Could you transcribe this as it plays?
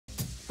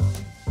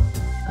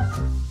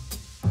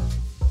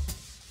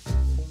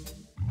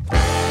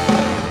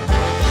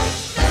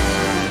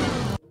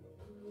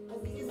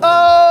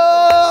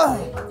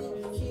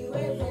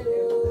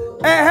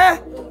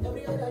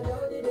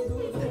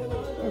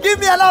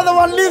another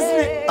one,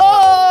 listening.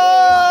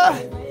 Oh!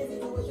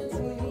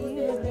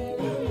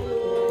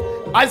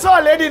 I saw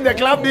a lady in the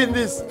club doing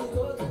this.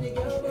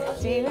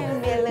 Hey!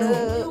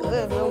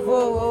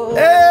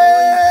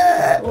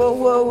 Whoa,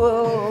 whoa,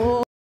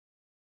 whoa.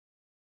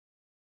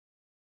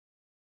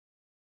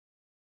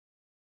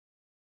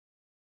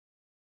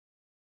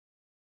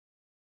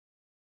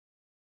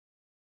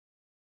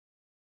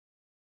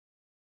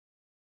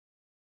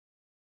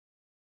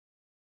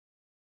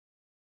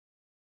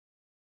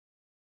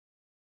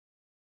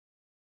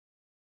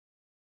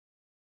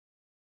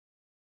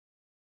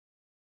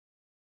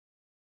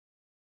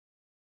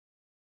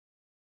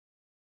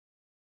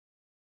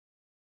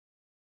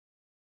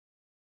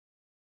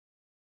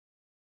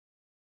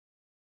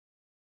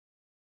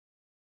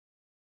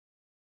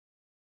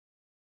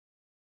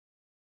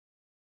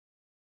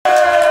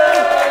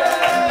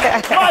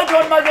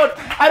 My God.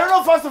 I don't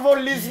know, first of all,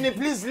 Listening,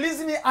 please,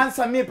 Listening,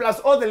 answer me, plus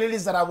all the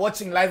ladies that are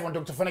watching live on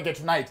Dr. Ofweneke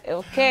tonight.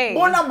 Okay.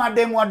 Bona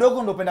mademu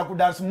wadogo ndo penda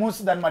kudance more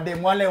than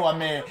mademu wale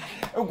wame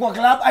kwa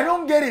club. I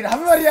don't get it. Have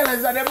you ever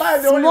realized that the man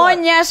is the only one?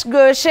 Monyash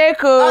go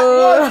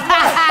sheko.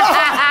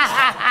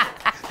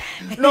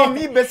 No,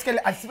 me basically,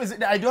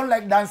 I don't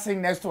like dancing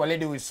next to a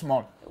lady who is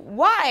small.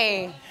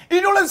 Why?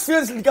 It always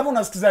feels like kama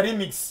unasikiza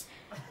remix.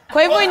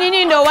 Kwa hivyo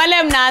nyinyi ndo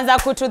wale mnaanza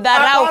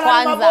kutudharau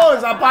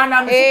kwanza.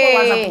 Hapana, msipo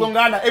waanza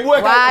kugongana. Hebu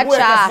weka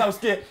sasa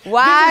usikie.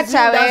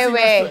 Wacha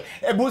wewe.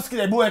 Hebu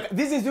sikia, hebu weka.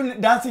 This is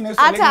dancing next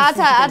to ladies.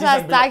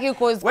 Hata staki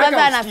cause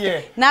kwanza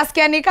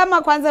nasikia ni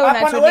kama kwanza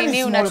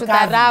unatudini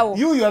unatudharau.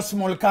 You are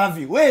small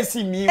Kabi. Wewe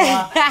si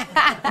miwa.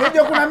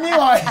 Unajua kuna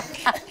miwa.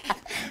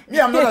 Me,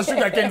 I'm not a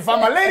sugar cane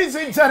farmer. Ladies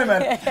and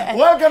gentlemen,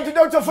 welcome to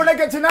Dr.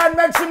 Ofweneke tonight.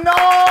 Make some noise!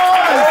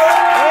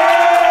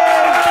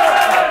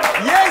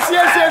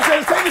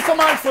 Yes. Thank you so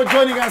much for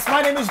joining us.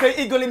 My name is the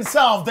Eagle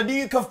himself, the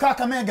Duke of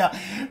Kakamega.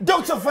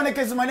 Dr. Ofweneke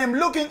is my name.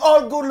 Looking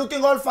all good,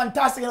 looking all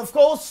fantastic, and of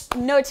course,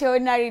 not your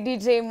ordinary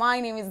DJ. My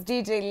name is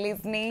DJ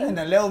Listening.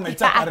 And leo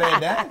umetaka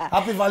red, eh?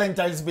 Happy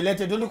Valentine's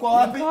belated. Ulikuwa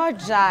wapi?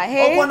 Ngoja,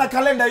 hey. Uko na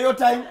kalenda your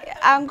time?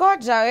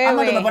 Ngoja wewe.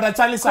 Ama tunapata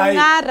chali sahi.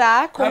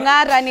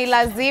 Kungara ni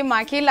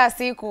lazima kila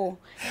siku.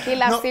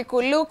 Kila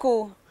siku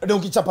luku. Ndio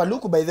ukichapa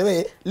luku, by the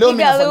way. Leo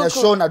mimi nafanya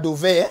show na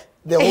duvet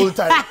the whole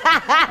time.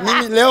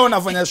 Mimi leo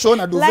nafanya show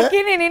na duvet.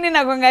 Lakini nini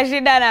nakuanga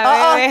shida na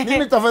wewe?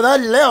 Mimi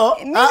tafadhali leo.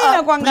 Nini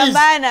nakuanga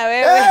bana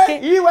wewe?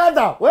 Hii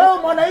weather. Wewe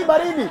umeona hii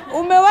baridi?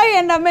 Umewahi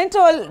enda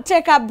mental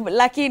check up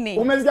lakini.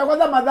 Umesikia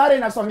kwanza Mathare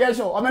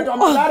inasongesho. Wametoa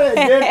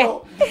Mathare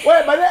ghetto.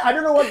 Wait, but I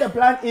don't know what the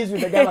plan is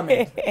with the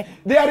government.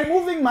 They are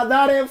removing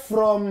Mathare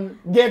from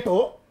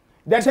ghetto.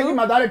 They are taking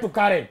Mathare to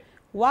Karen.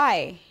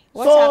 Why?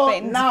 What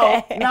happened?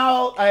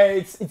 Now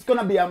it's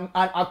gonna be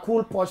a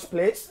cool posh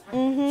place.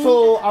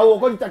 So I will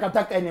go to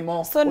takataka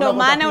anymore. So ndo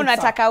maana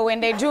unataka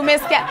uende juu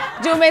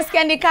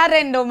umesikia ni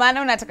Karen, ndo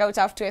maana unataka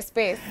utafutwe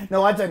space.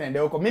 No, wacha niende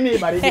huko. Mimi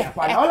baridi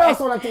hapana. Wala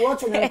also want to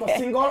watch when you're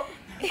single.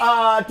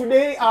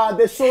 Today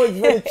the show is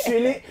very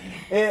chilly.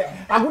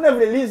 I'm gonna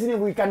be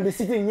listening. We can be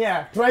sitting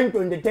here trying to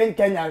entertain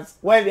Kenyans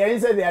while they are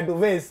inside their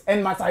duvets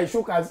and Masai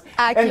Shukas,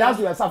 and as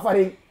we are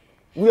suffering.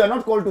 We are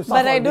not called to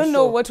suffer. But I don't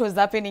know what was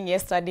happening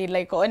yesterday.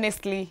 Like,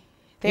 honestly,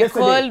 the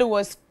cold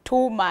was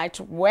too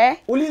much. Where?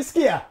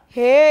 Ulisikia?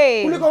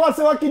 Hey. Ulikuwa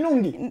wase wa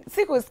Kinungi?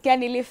 Sikusikia,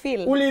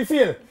 nilifeel.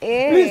 Ulifeel?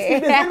 Please,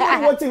 if there's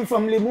anyone watching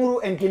from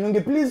Limuru and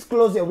Kinungi, please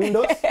close your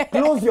windows.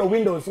 Close your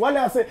windows. Wale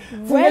wase,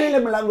 funge ile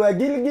mlango ya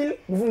Gilgil,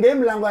 funge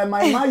mlango ya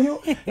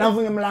Maimayu, na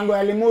funge mlango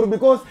ya Limuru,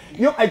 because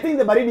I think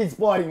the baridi is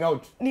pouring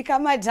out. Ni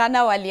kama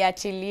jana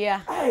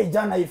waliachilia. Hey,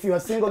 Jana, if you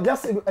are single,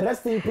 just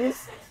rest in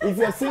peace. If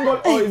you are single,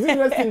 or is it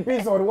rest in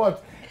peace or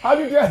what? How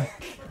do you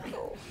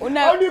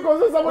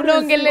consider somebody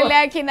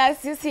unaongelelea kina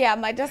sisi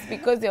ama just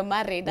because you're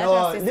married?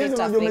 No, this is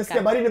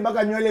umesikia baridi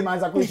mpaka nywele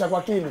imeanza kuisha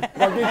kwa kini.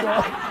 Kwa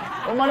kichwa.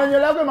 Umeona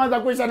nywele yako imeanza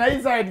kuisha na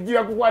inside juu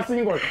ya kuwa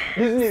single.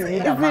 This is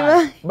need a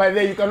man. By the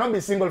way, you cannot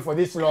be single for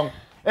this long.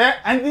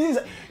 And this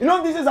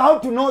is how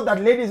to know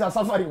that ladies are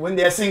suffering when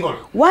they are single.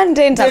 One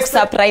day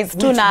nitakusurprise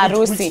tu na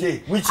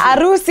harusi.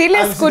 Harusi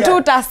ile siku tu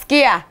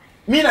utasikia.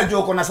 Mimi najua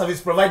uko na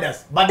service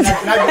providers, but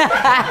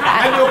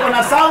najua uko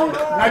na sound,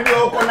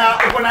 najua uko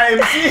na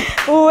MC.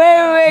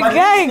 Wewe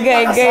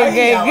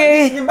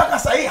guy. Mpaka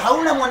sahi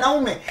hauna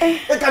mwanaume.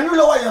 Can you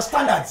lower your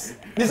standards?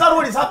 This is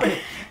what is happening.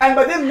 And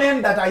by the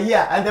men that are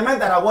here and the men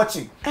that are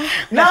watching,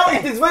 now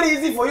it is very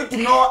easy for you to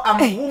know a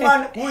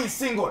woman who is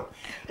single.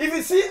 If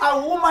you see a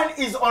woman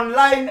is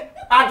online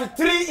at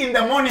 3 in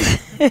the morning,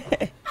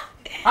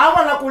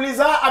 ama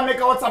nakuuliza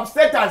ameka WhatsApp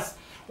status,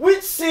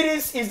 which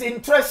series is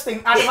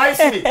interesting?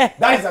 Advise me.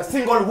 That is a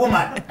single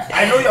woman.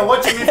 I know you're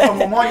watching me from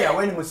Momoria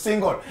when you're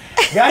single.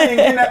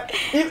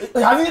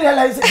 Have you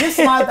realized this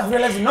month? I've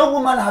realized no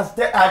woman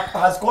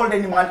has called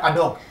any man a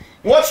dog.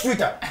 Watch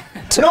Twitter.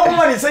 No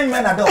woman is saying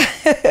men are dog,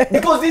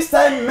 because this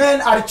time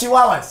men are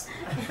chihuahuas.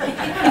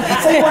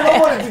 Say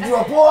wanaume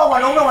wanatujua poa,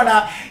 wanaume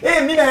wana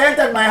mimi I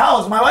entered my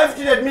house. My wife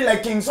treated me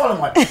like King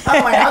Solomon.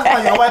 And my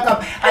husband, you wake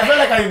up, I felt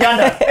like a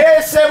Uganda.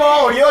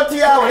 Sebo,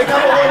 Oliotia,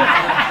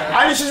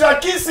 and she's a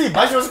kissy,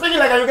 but she was speaking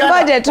like a Uganda.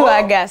 Budget to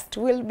August,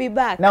 we'll be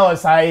back. No,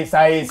 sai.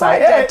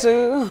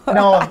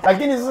 No,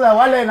 lakini sasa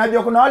wale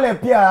najua kuna wale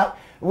pia,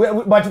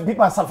 but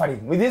people are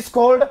suffering with this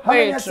cold. How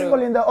many are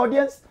single in the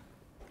audience?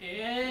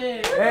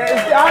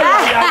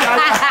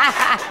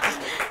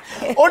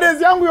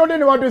 Audience yangu yote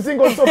ni watu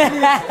single, so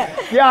please.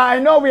 Yeah, I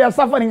know we are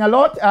suffering a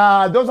lot.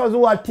 Those of us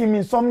who are team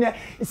insomnia.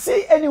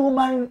 See any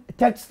woman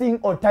texting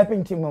or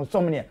typing team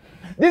insomnia.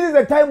 This is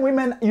the time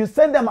women, you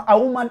send them a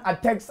woman a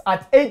text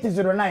at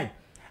 8:09.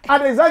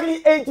 At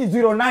exactly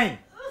 8:09,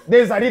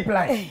 there is a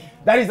reply.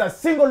 That is a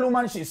single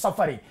woman, she's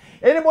suffering.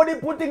 Anybody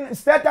putting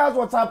status,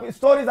 WhatsApp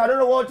stories, I don't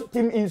know what,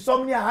 team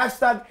insomnia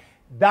hashtag,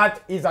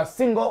 that is a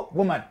single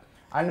woman.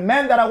 And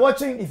men that are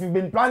watching, if you've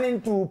been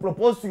planning to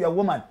propose to your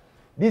woman,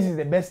 this is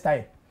the best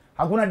time.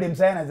 Hakuna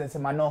demsaya na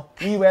zesema no.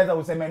 Hii weather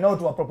useme no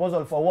to a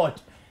proposal for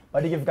what?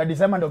 But ikifika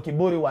December ndo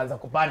kiburi waanza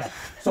kupanda.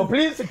 So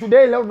please,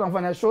 today leo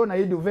tunafanya show na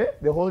hii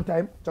duvet the whole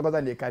time.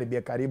 Chokoza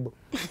ndiye karibu.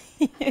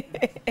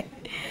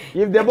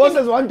 If the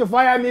bosses want to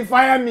fire me,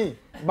 fire me.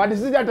 But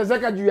sisi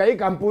ataseka juu ya hii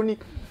kampuni.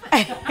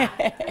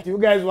 You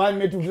guys want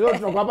me to do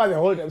tunakuwa the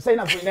whole time. Sasa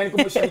inakwenda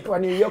kumshiriki kwa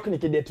New York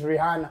nikidate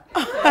Rihanna.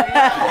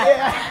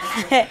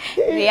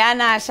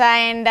 Rihanna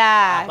ashaenda.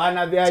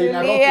 Hapana, they are in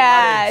a rocky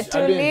marriage.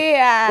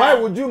 Tulia. Why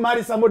would you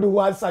marry somebody who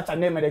has such a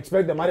name and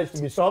expect the marriage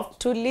to be soft?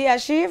 Tulia,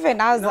 she even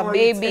has a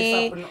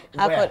baby.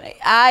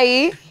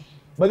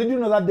 But did you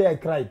know that day I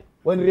cried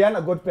when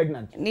Rihanna got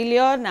pregnant?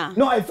 Niliona.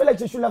 No, I feel like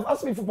she should have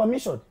asked me for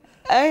permission.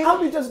 How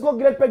do you just go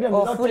get pregnant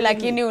without telling me?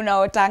 Lakini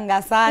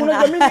unaotanga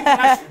sana.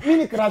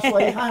 Mini crush wa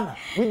Rihanna.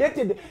 We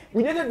dated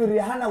with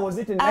Rihanna, was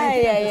it in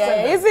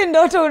 1997? Hizi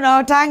ndoto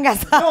unaotanga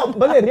sana. No,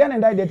 but Rihanna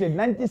and I dated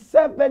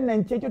 97,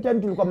 98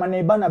 time tulikuwa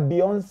maneiba na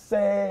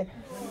Beyonce.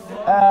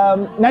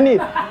 Nani,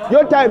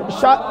 your time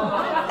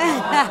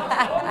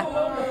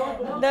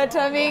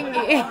ndoto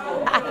mingi.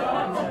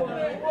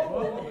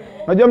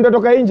 Najua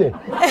mtatoka nje.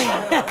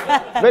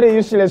 Very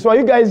useless. So are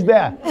you guys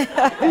there?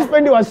 This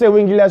pendi wase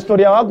wingilia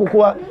story ya wako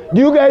kwa.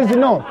 Do you guys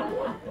know?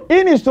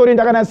 Hii story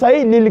ndakana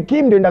sahi Lil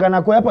Kim ndio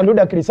ndakana kwa hapa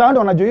Luda Chris. Hao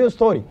wanajua hiyo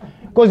story.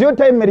 Because your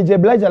time Mary J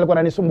Blige alikuwa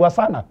ananisumbua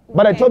sana.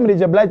 But I told Mary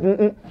J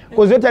Blige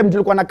because your time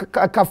tulikuwa na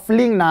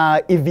kafling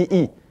na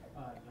EVE.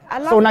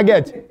 So una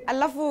get?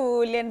 Alafu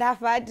ulienda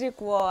faji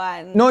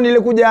kuoa. No,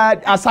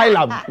 nilikuja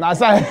asylum. Na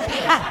asylum.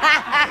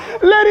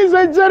 Ladies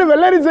and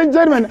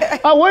gentlemen,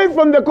 away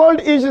from the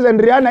cold issues and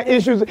Rihanna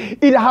issues,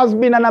 it has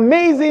been an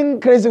amazing,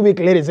 crazy week,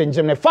 ladies and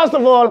gentlemen. First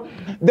of all,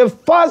 the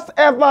first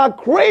ever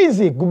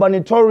crazy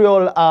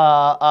gubernatorial,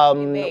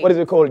 what is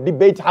it called,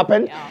 debate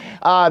happened.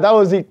 Yeah. That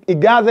was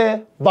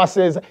Igathe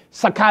versus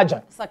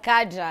Sakaja.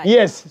 Sakaja.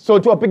 Yes, so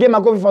to apige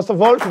makofi first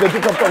of all, to the two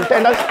top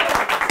contenders.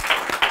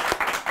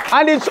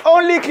 And it's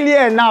only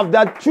clear enough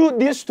that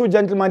these two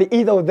gentlemen,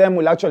 either of them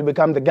will actually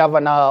become the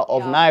governor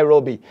of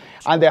Nairobi,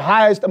 and the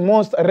highest,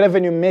 most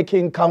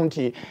revenue-making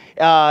county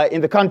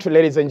in the country,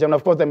 ladies and gentlemen.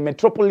 Of course, the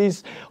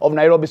metropolis of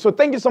Nairobi. So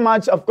thank you so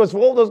much, of course, for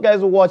all those guys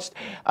who watched.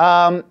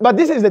 But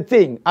this is the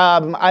thing.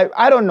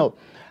 I don't know.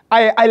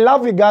 I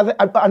love Igathe.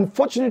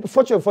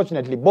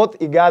 Unfortunately, both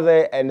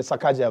Igathe and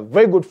Sakaja are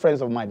very good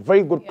friends of mine,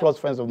 very good close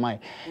friends of mine.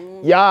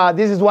 Yeah,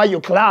 this is why you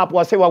clap.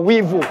 Wasewa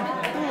wivu.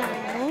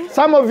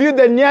 Some of you,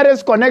 the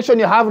nearest connection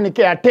you have ni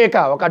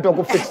caretaker wakati wa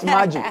kufix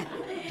maji.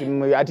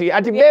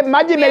 Ati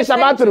maji meisha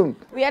bathroom.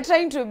 We are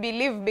trying to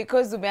believe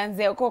because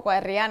umeanzia huko kwa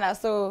Rihanna,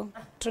 so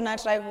tuna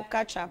try to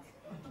catch up.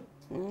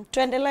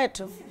 Tuendelee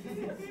tu.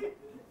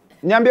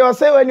 Niambie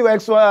wase when you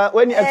extra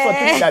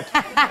tweet that.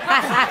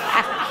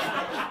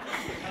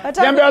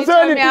 Niambie wase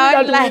when you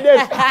tweet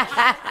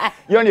that.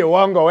 Hiyo ni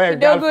uongo wewe.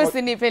 Kidogo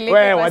usinipeleke.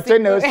 Wewe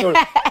wacheni story.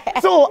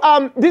 So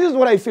this is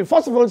what I feel.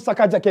 First of all,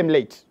 Sakaja came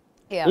late.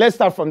 Yeah. Let's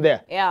start from there.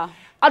 Yeah.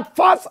 At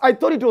first, I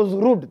thought it was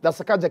rude that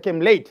Sakaja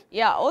came late.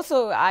 Yeah,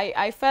 also,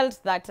 I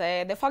felt that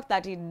the fact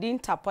that he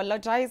didn't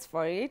apologize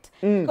for it,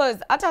 because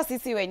hata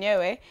sisi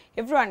wenyewe,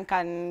 everyone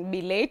can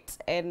be late,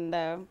 and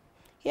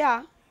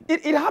yeah.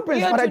 It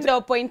happens. Hiyo tu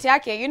ndio point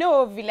yake. You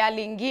know, vile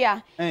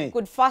aliingia,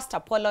 could first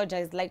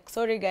apologize, like,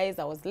 sorry guys,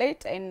 I was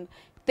late, and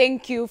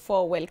thank you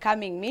for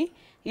welcoming me.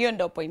 Hiyo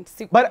ndio point.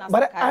 But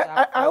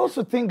I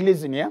also think,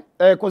 listen, yeah,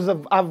 because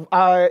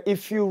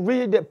if you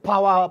read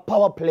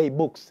power play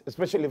books,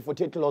 especially for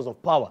 48 Laws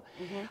of Power,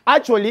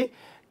 actually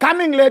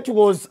coming late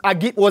was I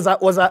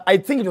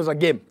think it was a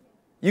game.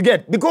 You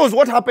get, because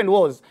what happened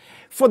was,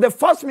 for the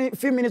first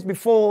few minutes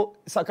before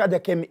Sakaja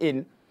came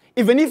in,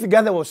 even if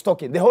Igathe was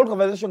talking, the whole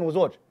conversation was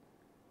what?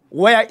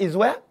 Where is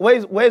where? Where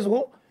is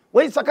who?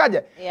 Where is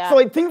Sakaja? Yeah. So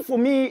I think for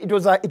me it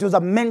was a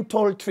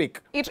mental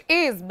trick. It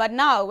is, but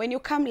now when you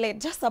come late,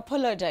 just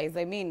apologize.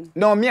 I mean.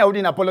 No, me I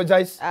wouldn't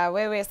apologize.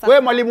 Wewe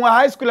mwalimu wa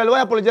high school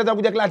aliwahi apologize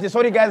kuja class.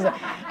 Sorry guys,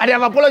 I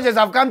have apologized.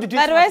 I've come to teach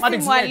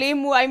mathematics. But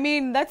mwalimu, I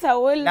mean that's a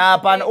whole. Nah,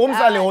 pan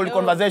umsali whole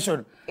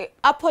conversation.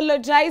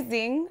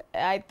 apologizing,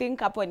 I think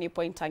hapo ni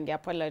point ange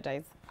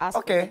apologize.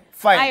 Okay,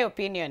 fine. My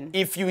opinion.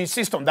 If you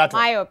insist on that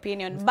one. My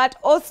opinion. But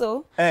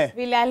also,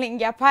 vile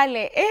alingia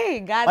pale,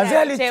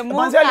 Manzali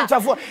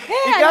chafua.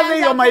 Igathe,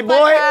 you're my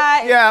boy.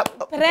 Yeah.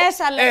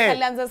 Pressure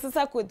alianza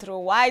sasa ku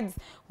through words.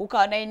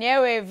 Ukaona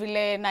yenyewe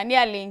vile nani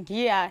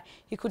alingia.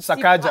 You could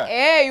Sakaja.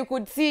 See, you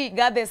could see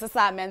Igathe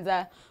sasa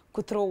ameanza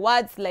ku through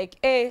words like,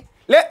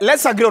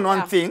 Let's agree on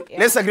one thing.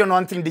 Yeah. Let's agree on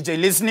one thing,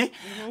 DJ listening.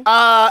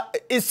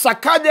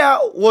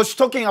 Sakaja was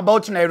talking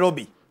about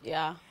Nairobi.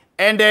 Yeah.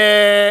 And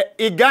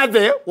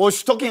Igathe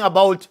was talking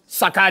about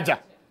Sakaja.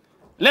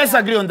 Let's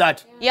agree on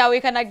that. Yeah, we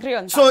can agree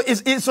on that. So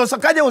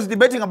Sakaja was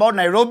debating about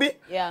Nairobi.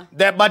 Yeah.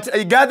 But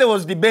Igathe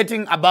was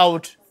debating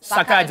about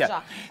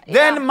Sakaja.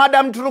 Then Yeah.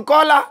 Madam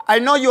Trukola, I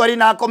know you are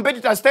in a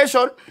competitor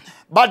station,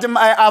 but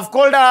I've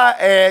called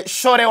her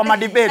Shore Wama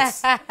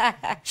debates.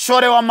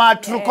 Shore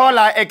Wama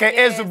Trukola,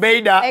 aka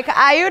Zubeida.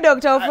 Are you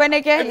Dr.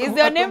 Ofweneke? Is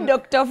your name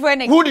Dr.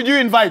 Ofweneke? Who did you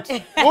invite?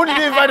 Who did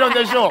you invite on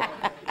the show?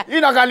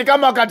 Inakali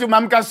kama wakati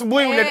umamka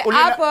asubuhi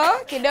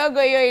hapo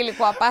kidogo hiyo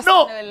ilikuwa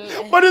personal.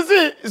 No, but you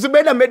see,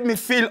 Zubeida made me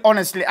feel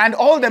honestly, and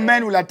all the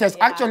men will attest.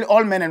 Yeah. Actually,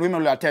 all men and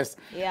women will attest.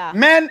 Yeah.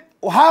 Men,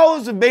 how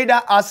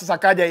Zubeida asks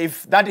Sakaja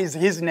if that is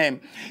his name,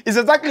 is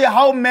exactly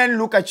how men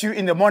look at you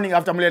in the morning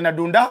after mlena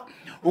dunda.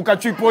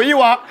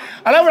 Ukachipoiwa,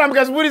 alafu na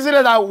mkasuburi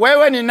zile za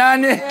wewe ni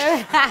nani?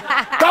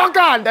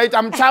 Toka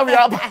ndaita mchawi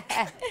hapa.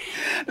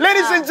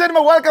 Ladies and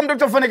gentlemen, welcome to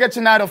Dr. Ofweneke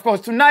tonight, of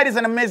course. Tonight is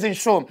an amazing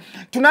show.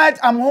 Tonight,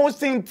 I'm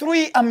hosting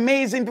 3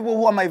 amazing people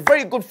who are my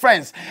very good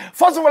friends.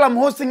 First of all, I'm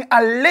hosting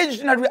a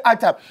legendary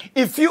actor.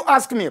 If you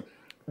ask me,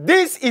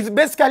 this is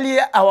basically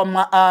our...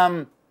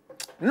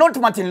 not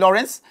Martin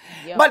Lawrence,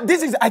 but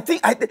this is, I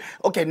think,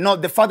 okay,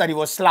 not the fact that he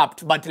was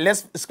slapped, but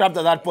let's scrap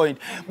to that point.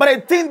 But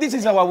I think this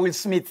is our Will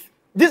Smith.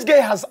 This guy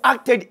has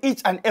acted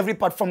each and every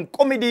part, from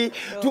comedy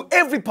to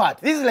every part.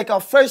 This is like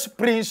our first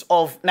prince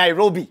of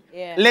Nairobi,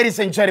 ladies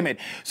and gentlemen.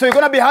 So you're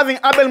going to be having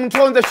Abel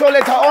Mutua on the show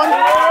later on.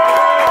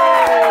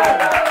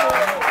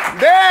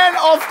 Then,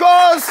 of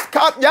course,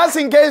 just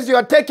in case you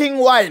are taking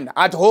wine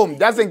at home,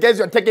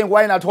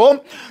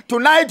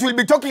 tonight we'll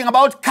be talking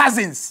about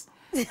cousins.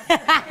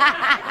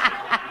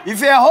 If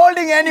you're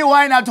holding any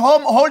wine at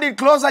home, hold it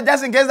closer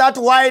just in case that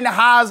wine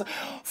has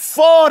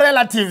 4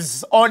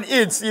 relatives on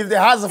it. If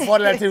there has 4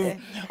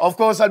 relatives, of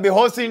course, I'll be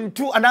hosting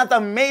another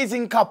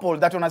amazing couple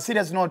that, on a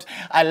serious note,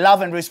 I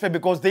love and respect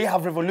because they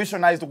have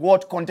revolutionized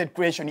what content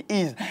creation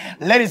is.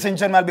 Ladies and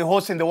gentlemen, I'll be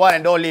hosting the one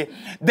and only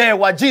Kabi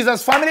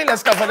WaJesus family.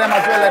 Let's cover them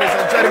as well, ladies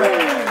and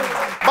gentlemen.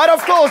 But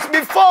of course,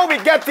 before we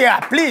get there,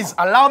 please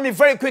allow me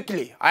very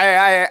quickly,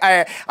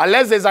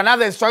 unless there's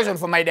another instruction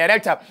from my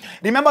director.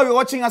 Remember, you're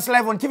watching us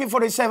live on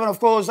TV47, of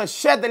course.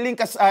 Share the link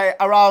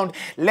around.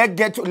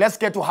 Let's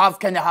get to have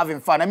Kenya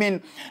having fun. I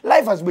mean,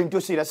 life has been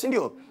too serious. We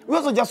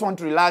also just want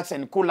to relax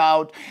and cool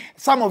out.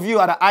 Some of you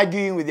are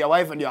arguing with your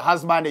wife and your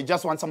husband. They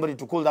just want somebody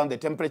to cool down the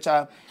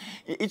temperature.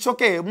 It's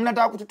okay.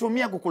 Mnataka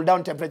kututumia ku cool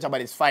down temperature,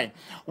 but it's fine.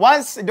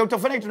 Once Dr.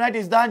 Ofweneke tonight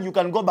is done, you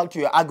can go back to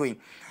your arguing.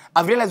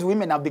 I've realized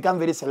women have become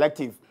very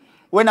selective.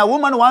 When a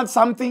woman wants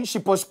something, she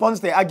postpones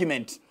the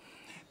argument.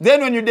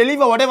 Then when you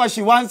deliver whatever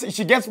she wants,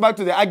 she gets back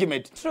to the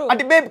argument. True.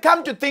 And babe,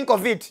 come to think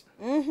of it.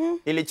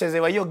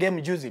 Ilichezewa hiyo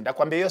game juzi.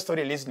 Ndakwambia hiyo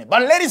story listening. But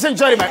ladies and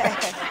gentlemen,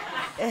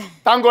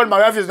 thank God my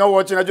wife is not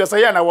watching. Najua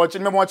sahi ana watch.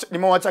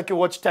 Nimemwatch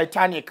akiwatch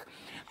Titanic.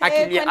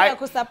 Kwani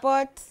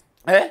kusupport?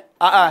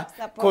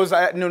 Because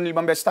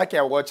nilimwambia sitaki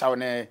ya watch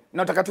aone.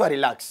 Nataka tu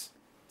relax.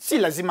 Si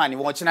lazima ni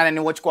watch na ni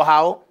watch kwa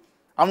hao.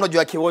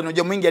 Unajua kiwoni,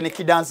 unajua mwingi ni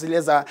kidance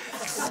leza.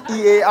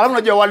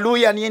 Unajua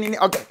waluya ni nini.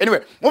 Okay, anyway,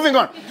 moving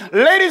on.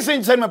 Ladies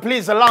and gentlemen,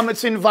 please allow me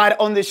to invite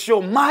on the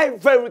show my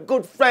very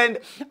good friend,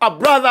 a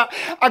brother,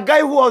 a guy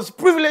who was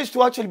privileged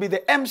to actually be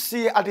the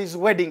MC at his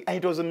wedding, and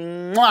it was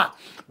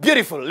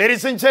beautiful.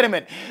 Ladies and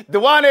gentlemen, the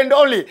one and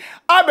only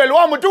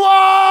Abel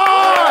Mutua!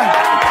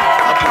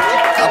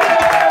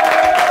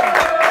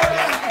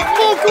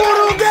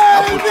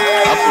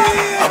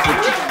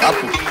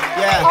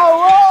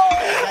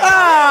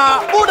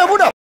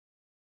 Buda.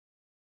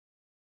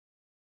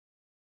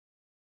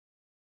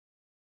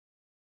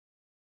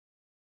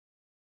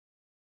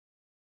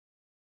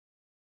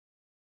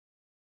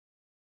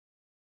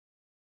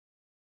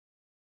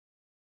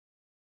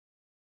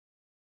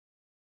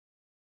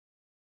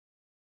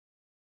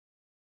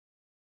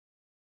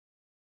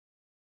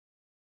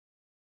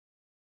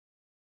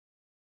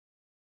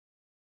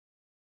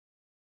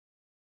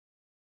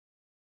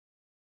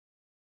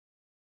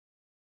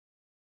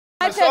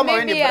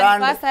 Maybe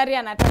anniversary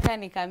anataka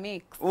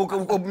nikamix.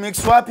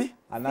 Mix wapi?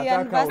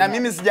 Anataka na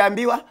mimi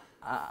sijaambiwa.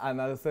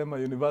 Anasema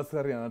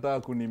anniversary anataka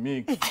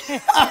kunimix.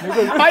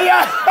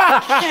 Maya.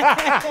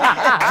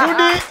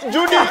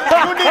 Judy,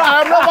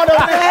 I'm not one of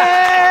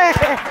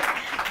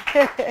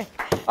them.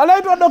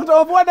 Anaitwa Dr.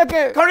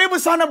 Ofweneke. Karibu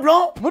sana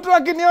bro. Mtu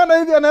akiniona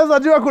hivi anaweza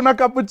jua kuna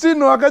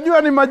cappuccino,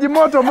 akajua ni maji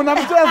moto.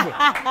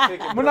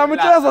 Mna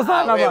mchezo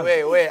sana bana.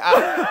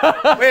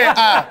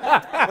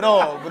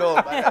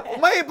 Bro.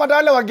 Umeipata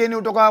wale wageni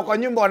kutoka kwa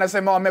nyumba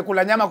wanasema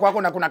wamekula nyama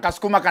kwako na kuna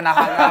kasukuma kana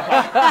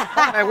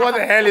hapa. Like what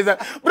the hell is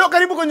that? Bro,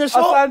 karibu kwenye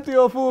show. Asante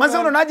Ofu. Manze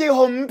unaonaje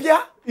home mpya?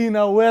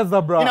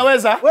 Inaweza bro.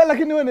 Inaweza? Wewe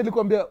lakini wewe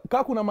nilikwambia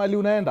kama kuna mahali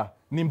unaenda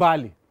ni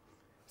mbali.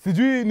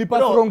 Sijui ni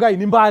Pasrongai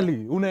ni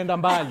mbali, unaenda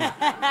mbali.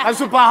 Na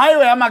super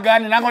highway ama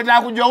gani?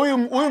 Nataka kujua huyu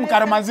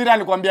mkaramazira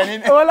alikwambia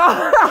nini?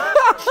 Wala.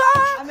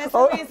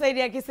 Amesema saidi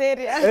ya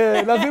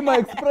Kiseria. Lazima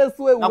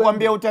expressway.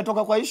 Nakwambia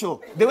utatoka kwa hisho.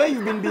 The way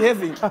you've been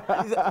behaving.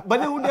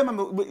 But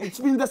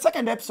it's been the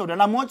second episode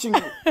and I'm watching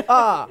you.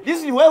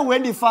 This is where we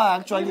went far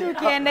actually.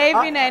 Ukienda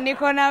hivi na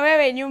niko na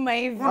wewe nyuma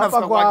hivi.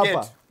 Hapa kwa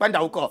hapa. Panda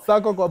huko.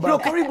 Sako kwa baba.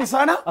 Bro, karibu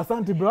sana.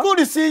 Asante bro. Good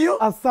to see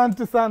you.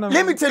 Asante sana.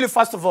 Let me tell you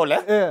first of all,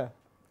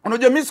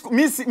 unajua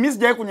miss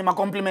jai kwenye ma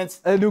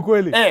compliments. Ni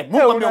ukweli.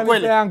 Mungu ndio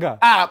kweli.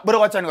 Bro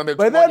wacha nikwambie.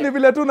 By then ni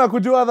vile tu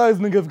nakujua,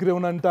 otherwise ningefikiria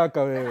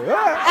unanitaka wewe.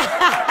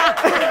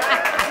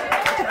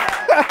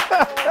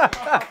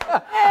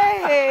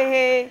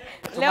 Hey.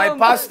 To my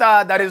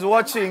pastor that is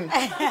watching,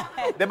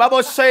 the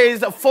Bible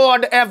says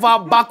forward ever,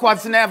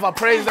 backwards never.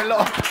 Praise the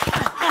Lord.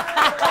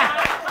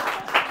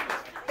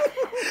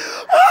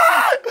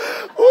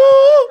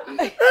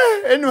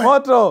 Anyway,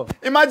 Moto.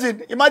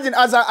 Imagine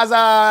as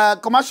a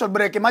commercial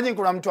break, imagine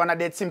kuna mtu ana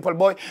date Simple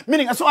Boy.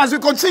 Meaning, so as we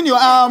continue,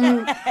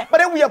 but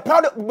then we are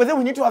proud, but then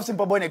we need to have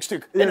Simple Boy next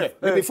week. Anyway,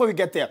 before we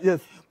get there. Yes.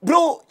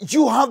 Bro,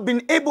 you have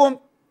been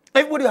able,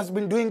 everybody has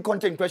been doing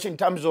content creation in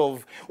terms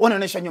of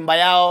wanaonesha nyumba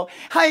yao.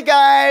 Hi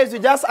guys, we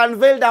just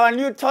unveiled our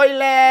new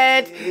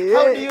toilet.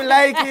 How do you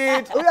like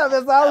it? Huyu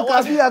amesahau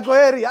Kabi ya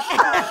kweli.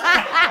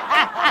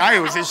 Ai,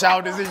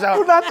 usishout.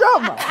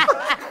 Unachoma.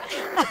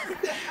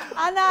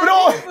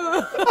 Bro,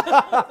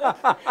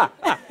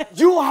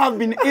 you have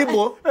been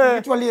able to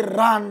literally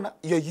run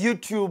your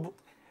YouTube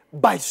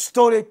by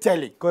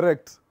storytelling.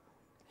 Correct.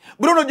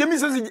 Bro, unajua mimi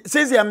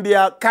siwezi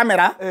ambia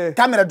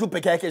kamera tu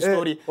peke yake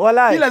story.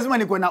 Ni lazima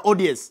nikuwe na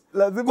audience.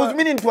 Because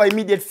we need to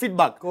immediate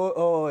feedback.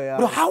 Yeah.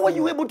 Bro, how are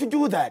you able to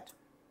do that?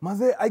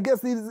 Maze, I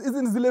guess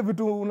hizi zile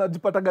vitu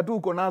unajipataga tu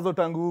uko nazo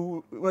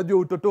tangu unajua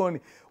utotoni.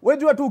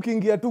 Wejua tu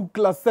ukiingia tu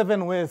class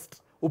 7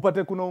 West.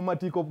 Upate kuna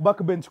umatiko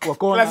backbench kwa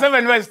kona. Class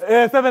 7 West.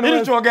 7 West.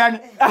 Ili chuo gani?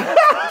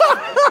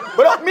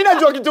 Bro, mimi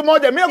najua kitu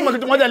moja, kuna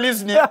kitu moja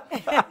listening.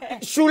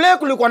 Shule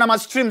kulikuwa na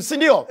ma-streams, si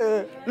ndio?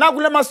 Na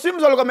kule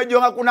ma-streams walikuwa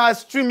wamejua kuna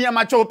stream ya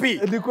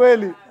machopi. Ni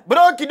kweli.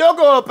 Bro,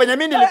 kidogo penye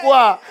mimi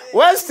nilikuwa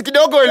West,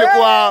 kidogo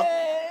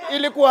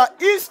ilikuwa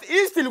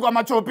East ilikuwa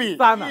machopi.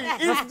 Sana.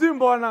 East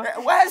mbona?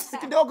 West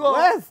kidogo.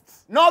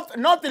 West.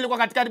 North ilikuwa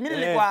katikati, mimi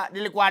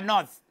nilikuwa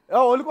North.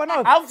 Ulikuwa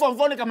North? Hapo form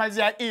 4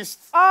 nikamalizia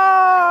East.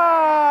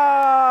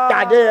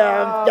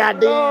 Goddamn.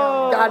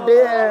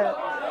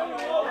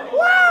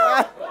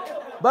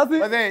 Basi.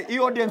 But then, hii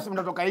audience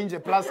mnatoka nje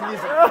plus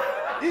listen.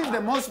 This is the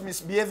most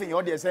misbehaving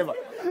audience ever.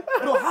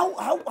 Bro,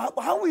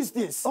 how is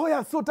this?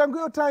 So tangu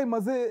hiyo time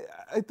maze,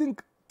 I think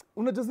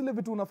unajua zile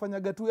vitu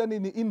unafanyaga tu, yani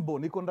ni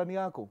inborn, iko ndani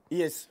yako.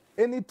 Yes.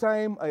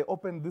 Anytime I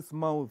open this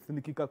mouth,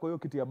 nikikaa kwa hiyo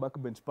kiti ya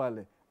backbench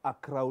pale, a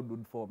crowd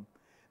would form.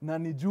 Na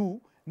ni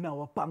juu na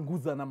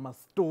wapanguza na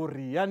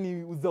mastori,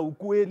 yani za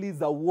ukweli,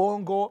 za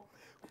uongo.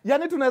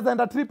 Yani tunaweza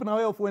enda trip na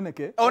wewe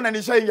Ofweneke. Ona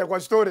nishaingia kwa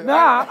story.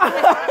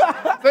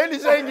 Sasa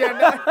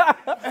nishaingia.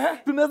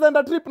 Tunaweza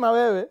enda trip na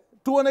wewe,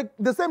 tuone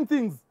the same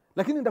things.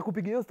 Lakini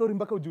nitakupigia hiyo story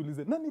mpaka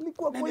ujiulize. Na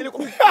nilikuwa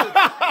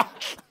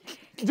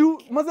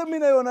juu maze mimi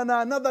naona na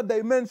another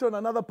dimension,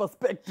 another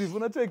perspective.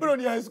 Unacheki? Bro,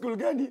 ni high school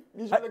gani?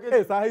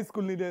 High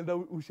school nilienda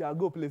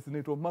Ushago place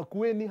inaitwa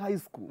Makueni High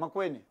School.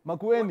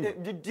 Makueni.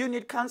 Did you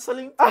need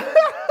counseling?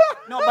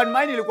 No, but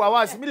mine ilikuwa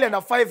worse. Mimi nilienda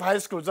 5 high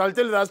schools. I'll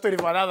tell you that story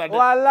for another day.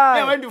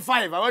 I went to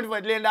 5. I went to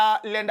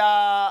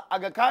Lenda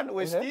Aga Khan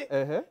West.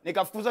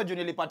 Nikafukuza juu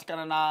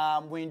nilipatikana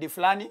na muindi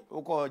fulani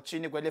huko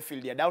chini kwa ile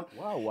field ya down.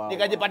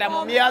 Nikajipata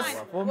Mumias.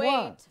 Form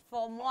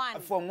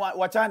 1.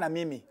 Wachana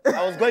mimi.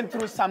 I was going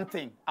through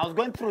something.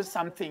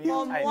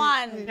 Form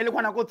 1.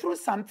 Nilikuwa na go through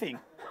something.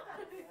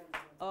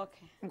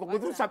 Okay. Go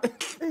through something.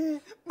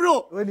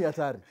 Bro, wewe ni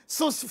hatari.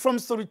 So from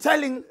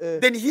storytelling,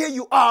 then here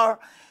you are.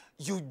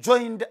 You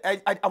joined,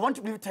 I want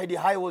to believe Tidy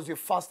High was your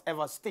first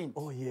ever stint.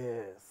 Oh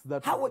yes.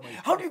 How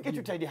do you get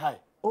to Tidy High?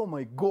 Oh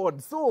my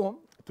God. So,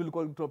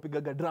 tulikuwa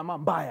tunapigaga drama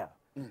mbaya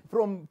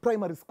from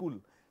primary school.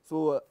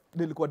 So,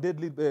 nilikuwa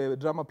deadly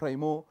drama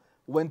primo,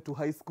 went to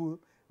high school,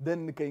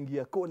 then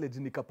nikaingia college,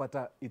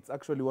 nikapata it's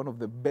actually one of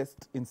the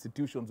best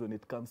institutions when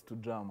it comes to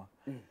drama.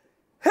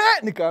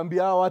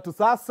 Nikaambia watu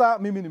sasa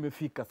mimi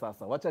nimefika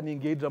sasa. Wacha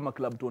niingie drama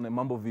club tuone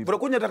mambo vipi. Bro,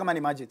 kunya hata kama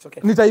ni maji, it's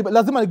okay.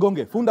 Lazima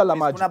nigonge funda la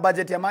maji. Kuna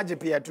budget ya maji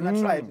pia, tuna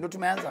try, ndio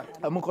tumeanza.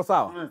 Mko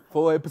sawa?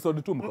 For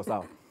episode 2 mko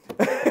sawa.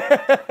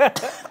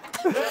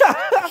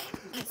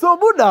 So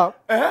Buda,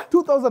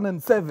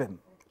 2007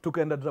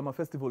 tukaenda drama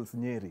festivals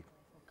Nyeri.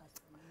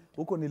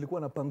 Huko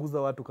nilikuwa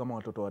napanguza watu kama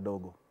watoto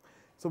wadogo.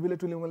 So vile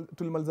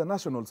tulimaliza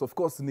nationals, of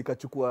course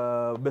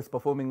nikachukua best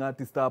performing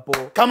artist hapo.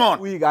 Come on.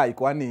 Huyu guy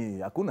kwani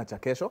hakuna cha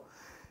kesho.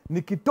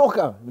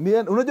 Nikitoka,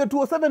 unajua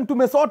 207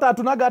 tumesota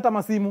hatunaga hata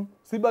masimu.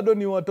 Si bado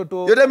ni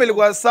watoto. Yote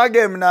mlikuwa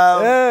Sagem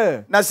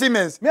na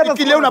Siemens.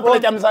 Ikile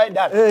unapeleka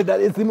mzaida.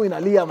 Simu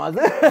inalia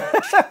mazee.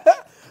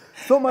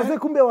 So mazee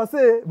kumbe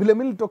wasee vile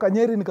mimi nilitoka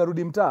Nyeri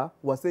nikarudi mtaa,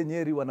 wasee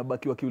Nyeri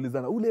wanabaki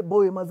wakiulizana ule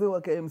boy mazee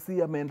wa KMC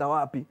ameenda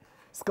wapi?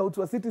 Scouts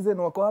wa Citizen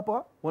wako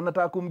hapa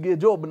wanataka kumgie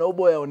job na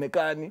uboy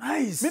aonekani.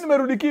 Nice. Mimi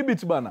nimerudi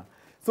Kibich bana.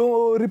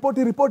 So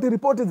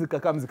ripoti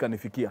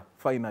zikanifikia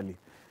finally.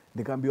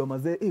 Nikaambiwa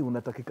mazee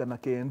unatakika na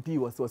KNT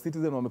wa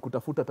Citizen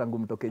wamekutafuta tangu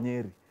mtoke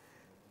Nyeri.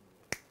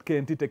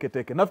 KNT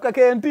teke. Nafika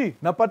KNT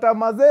napata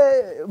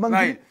mazee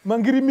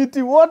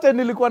mangirimiti wote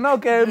nilikuwa nao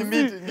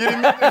KMC.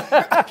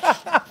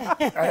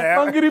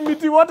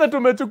 Mangirimiti wote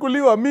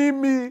tumechukuliwa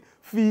mimi,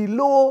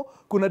 Filo,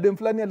 kuna dem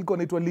fulani alikuwa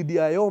anaitwa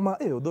Lydia Ayoma.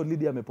 Although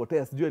Lydia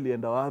amepotea sijui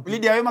alienda wapi.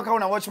 Lydia Ayoma kama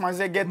una watch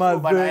mazee get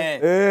through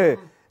bana.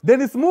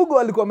 Dennis Mugo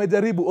alikuwa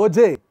amejaribu OJ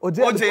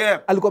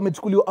alikuwa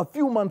amechukuliwa a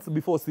few months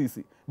before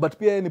sisi, but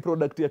pia yeye ni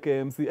product ya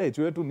KMC.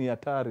 Wetu ni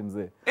hatari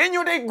mzee.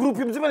 Yote group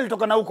mzima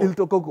ilitoka na huko.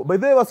 Ilitoka huko. By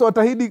the way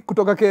wasawatahidi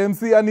kutoka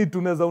KMC, yani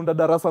tunaweza unda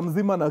darasa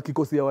mzima na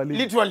kikosi ya walimu.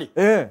 Literally.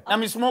 Na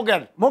Miss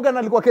Morgan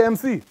alikuwa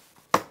KMC.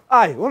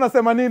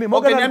 Unasema nini?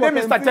 Morgan alikuwa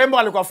Mr. Tembo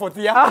alikuwa 4th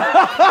year.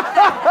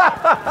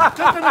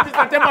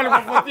 Mr. Tembo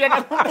alikuwa 4th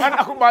year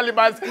na kubali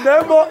basi.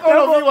 Tembo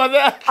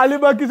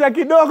alibakisha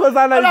kidogo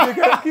sana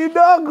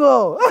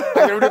kidogo.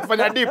 Alirudi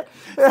kufanya deep.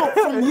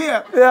 So from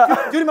here,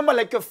 do you remember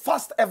like your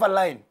first ever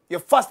line?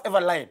 Your first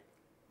ever line?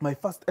 My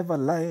first ever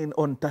line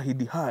on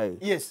Tahidi High.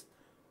 Yes.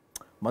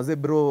 Maze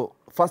bro,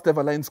 first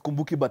ever lines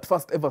kumbuki, but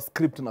first ever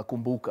script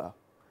nakumbuka.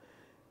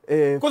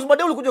 Because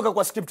baadaye ulikuja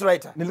kwa script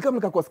writer. Nilikaa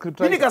kwa script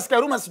writer. Mimi kasikia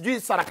rumors sijui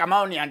Sara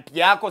Kamau ni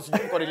auntie yako,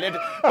 sijui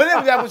correlated. But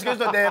then we have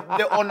to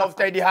the honor of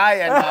Tahidi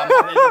High and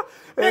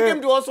they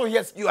came to also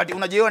yes you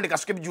unajua andika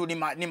script juu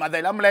ni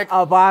madhaila. I'm like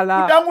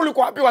hapana. Tangu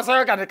ulikuwa wapi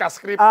wasawa kaandika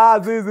script?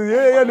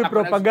 Hiyo ni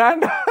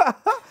propaganda.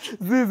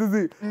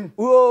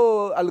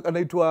 Huyo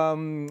anaitwa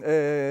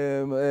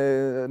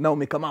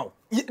Naomi Kamau.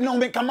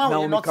 Naomi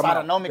Kamau, not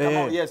Sara, Naomi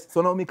Kamau, yes.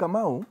 So Naomi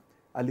Kamau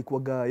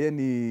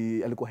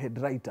alikuwa head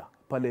writer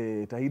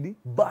pale Tahidi,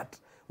 but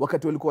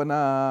wakati walikuwa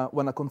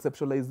wana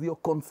conceptualize hiyo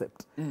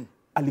concept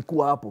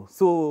alikuwa hapo.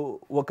 So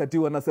wakati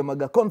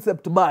wanasemaga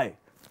concept by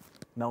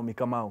Naomi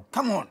Kamau.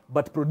 Come on.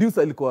 But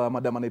producer alikuwa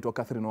madam anaitwa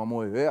Catherine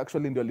Wamoyo.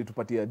 Actually ndio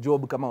alitupatia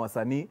job kama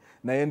wasanii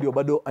na yeye ndio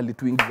bado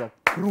alituingiza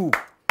crew.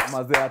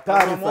 Mazee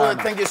hatari sana.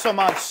 Thank you so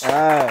much.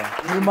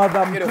 Ni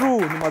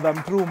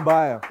madam true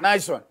mbaya.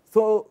 Nice one.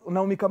 So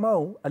Naomi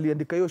Kamau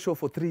aliandika hiyo show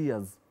for 3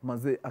 years.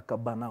 Mazee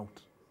akaburn out.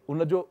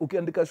 Unajua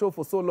ukiandika show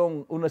for so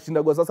long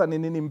unashindagwa sasa ni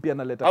nini mpya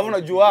analeta.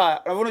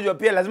 Unajua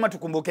pia lazima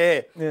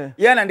tukumbuke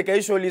yeye anaandika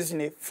hiyo show list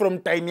ni from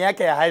time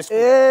yake ya high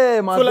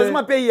school. So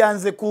lazima pia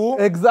ianze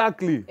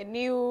exactly. A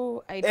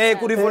new idea.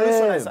 Ku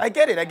revolutionize. I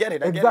get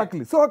it.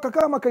 Exactly. So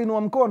akakama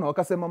kainua mkono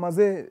akasema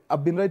mazee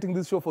I've been writing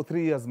this show for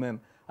 3 years man.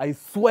 I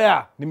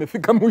swear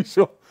nimefika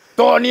mwisho.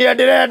 Tony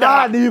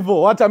Edireda. Ni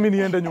hivyo, acha mimi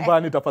niende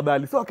nyumbani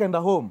tafadhali. So akaenda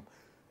home.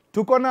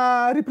 Tuko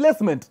na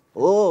replacement.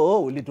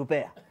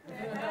 Ulitupea.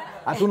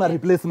 Hatuna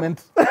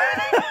replacement.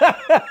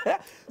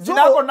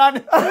 Jina lako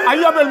nani?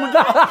 Abel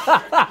Mutua.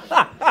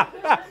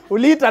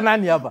 Uliita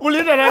nani hapa?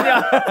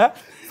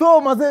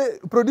 So mazee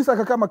producer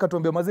akakama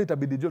akatuambia mazee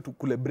itabidi jo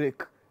tukule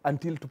break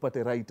until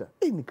tupate writer.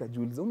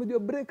 Nikajiuliza unajua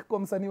break kwa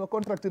msanii wa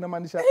contract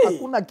inamaanisha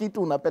hakuna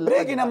kitu unapeleka.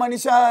 Break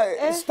inamaanisha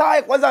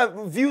style kwanza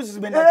views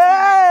zimeenda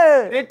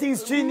chini.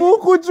 Ratings chini.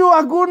 Buku juu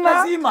hakuna.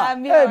 Lazima.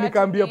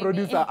 Nikaambia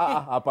producer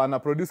hapana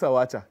producer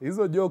wacha.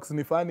 Hizo jokes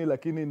ni funny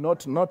lakini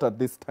not at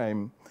this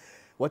time.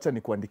 Wacha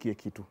nikuandikie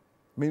kitu.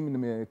 Mimi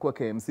nimekuwa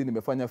KMC,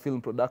 nimefanya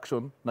film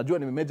production. Najua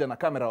nimemejor na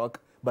camera work,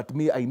 but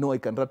me I know I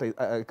can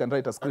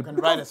write a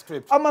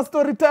script. I'm a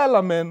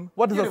storyteller, man.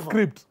 What is a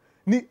script?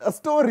 Ni a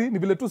story, ni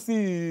vile tu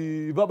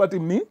si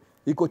verbatim ni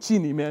iko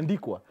chini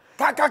imeandikwa.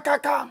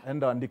 Kaka.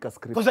 And andika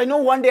script. Because I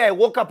know one day I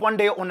woke up one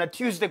day on a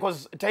Tuesday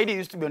because Tahidi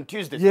used to be on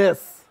Tuesdays.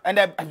 Yes. And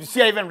I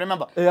even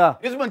remember. Yeah.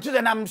 It used to be on Tuesday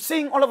and I'm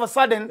seeing all of a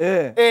sudden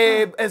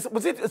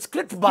was it a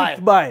script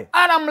by?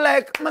 And I'm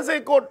like,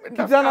 mazeko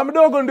kijana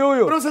mdogo ndio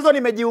huyo. Bro sasa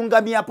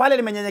nimejiungamia pale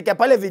nimenyenyekea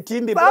pale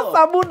vitimbi bro.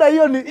 Sasa buda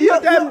hiyo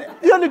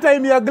ni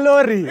time ya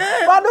glory.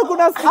 Bado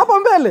kuna hapo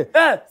mbele.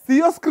 Si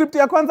hiyo script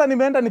ya kwanza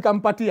nimeenda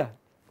nikampatia.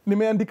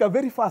 Nimeandika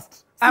very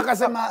fast.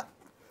 Akasema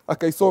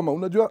akaisoma.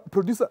 Unajua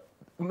producer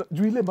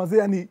juu ile mazee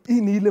yani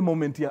hii ni ile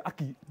moment ya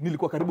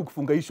nilikuwa karibu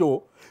kufunga hii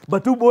show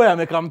but huyu boy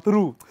ame come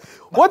through.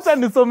 Wacha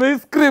nisome hii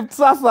script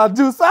sasa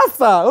juu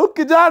sasa huyu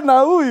kijana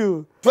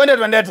huyu.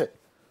 Twende.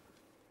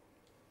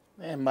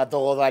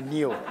 Matogoza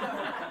nio.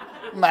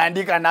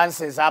 Maandika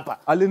nonsense hapa.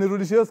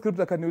 Alinirudishia hiyo script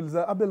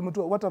akaniuliza Abel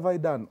Mutua, what have I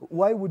done?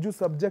 Why would you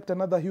subject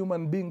another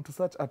human being to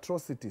such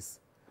atrocities?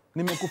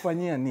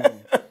 Nimekufanyia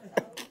nini?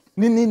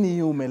 Ni nini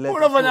hiyo umeleta?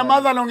 Unafanya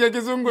madha anaongea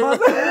Kizungu.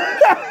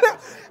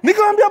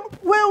 Nikamwambia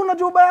wewe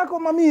unajua baba yako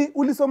mami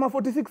ulisoma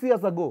 46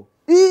 years ago.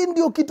 Hii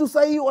ndio kitu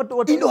sahihi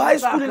watu ndio high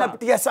school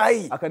inapitia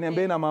sahihi.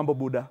 Akaniambia ina mambo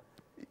buda.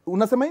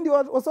 unasema hindi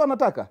wasa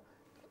wanataka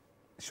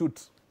shoot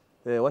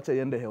wacha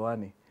iende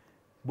hewani.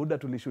 Buda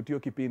tulishoot hiyo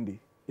kipindi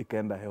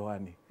ikaenda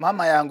hewani.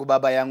 Mama yangu,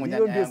 baba yangu, nyanya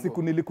yangu. Hiyo ndio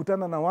siku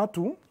nilikutana na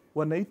watu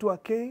wanaitwa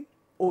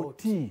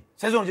KOT.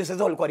 Sasa unajua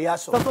sasa walikuwa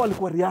rehearsal. Sasa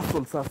walikuwa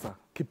rehearsal sasa.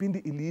 Kipindi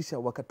iliisha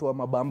wakatoa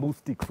mabamboo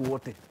sticks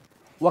wote.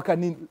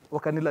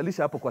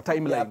 Wakanilalisha hapo kwa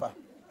timeline.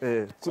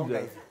 Kuja.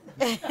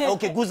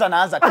 Okay, guza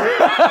naanza.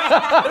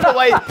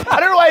 I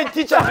don't know why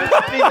teacher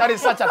think that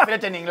is such a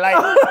threatening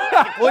line.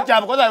 Kuja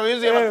hapo kwanza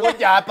wewe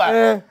kuja hapa.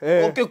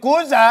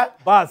 Ukikuza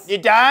basi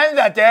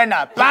itaanza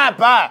tena.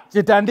 Papa.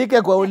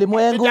 Jitandike kwa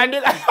ulimwengu.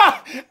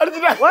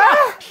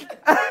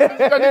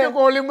 Jitandike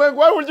kwa ulimwengu.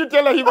 Why would you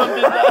tell him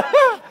that?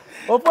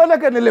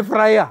 Ofweneke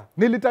nilifurahia.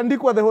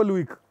 Nilitandikwa the whole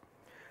week.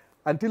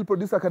 Until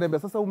producer akaniambia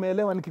sasa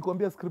umeelewa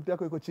nikikwambia script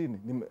yako iko chini.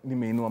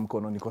 Nimeinua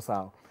mkono niko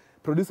sawa.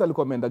 Producer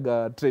alikuwa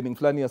ameendaga training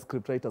fulani ya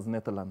scriptwriters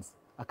Netherlands.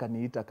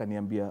 Akaniita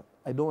akaniambia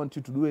I don't want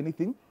you to do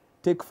anything.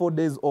 Take 4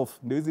 days off.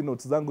 Ndio hizi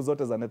notes zangu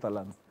zote za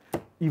Netherlands.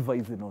 Iva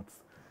hizi notes.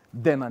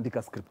 Then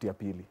andika script ya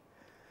pili.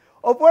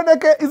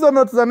 Ofweneke hizo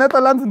notes za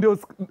Netherlands ndio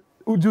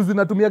ujuzi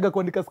natumiaga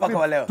kuandika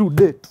script to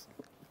date.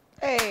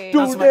 Hey.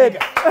 To date.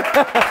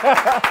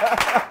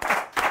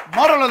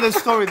 Moral of the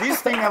story,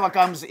 this thing never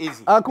comes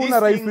easy.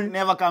 This thing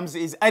never comes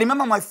easy. I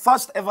remember my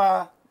first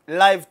ever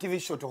live TV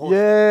show to host.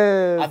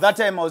 Yes. At that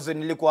time I was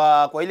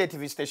nilikuwa kwa ile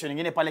TV station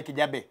nyingine pale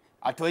Kijabe.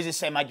 Hatuwezi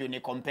sema juu ni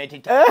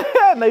competitor.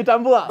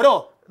 Naitambua.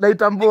 Bro,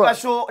 naitambua.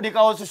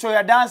 Nika show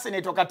ya dance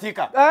inaitwa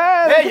Katika.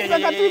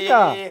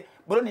 Katika.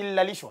 Bro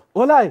nililalishwa.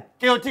 Walai.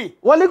 KOT.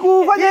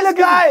 Walikufanya ile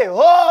kitu.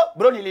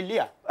 Bro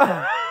nililia.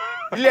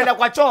 Nilienda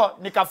kwa choo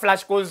nika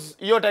flash cause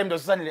hiyo time ndo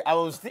sasa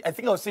I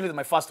think I was still with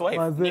my first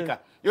wife Nika.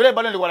 Yule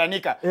bado nilikuwa na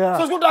Nika.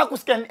 So sikutaka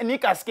kusikia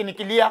Nika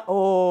nikilia.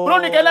 Bro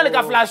nikaenda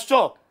nika flash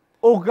choo.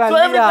 So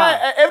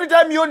every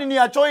time yoni ni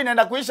ya choo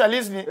inaenda kuisha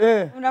listening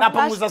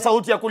napunguza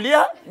sauti ya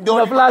kulia ndio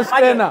na flash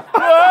tena.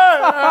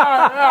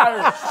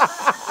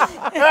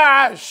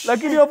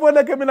 Lakini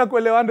Ofweneke mimi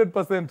nakuelewa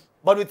 100%.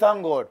 But we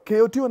thank God.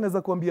 KOT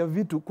wanaweza kuambia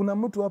vitu. Kuna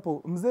mtu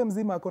hapo mzee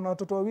mzima akona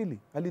watoto wawili.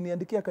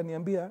 Aliniandikia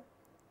akaniambia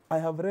I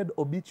have read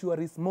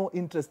obituaries more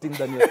interesting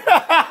than yours.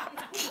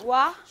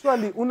 Wa?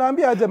 Surely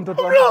unaambia aje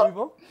mtoto wako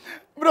hivyo?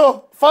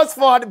 Bro, fast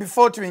forward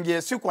before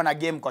tuingie sikuwa na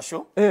game kwa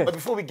show. But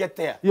before we get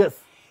there. Yes.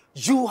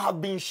 You have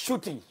been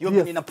shooting. You've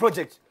been in a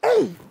project.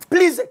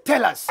 Please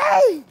tell us.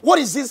 What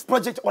is this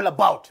project all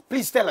about?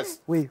 Please tell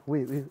us. Wait.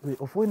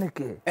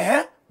 Ofweneke.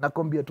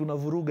 Nakwambia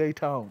tunavuruga hii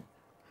town.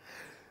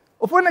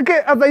 Ofweneke,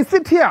 as I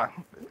sit here.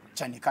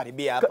 Chani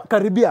karibia hapa.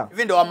 Karibia.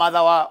 Hivi ndio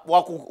wamadha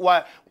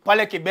wa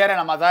pale Kibere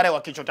na Madhare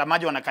wakichota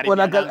maji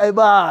wanakaribia.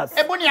 Bas.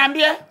 Hebu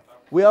niambie.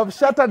 We have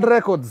shattered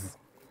records.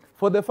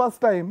 For the first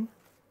time,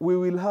 we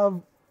will have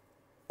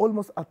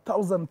almost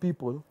 1,000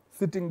 people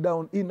sitting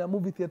down in a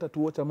movie theater to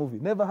watch a movie.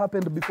 Never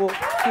happened before.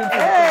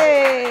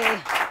 Hey.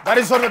 That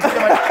is what we're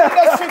talking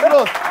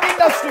about.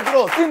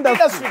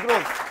 Industry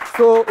growth.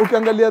 So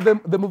ukiangalia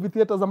the movie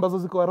theaters ambazo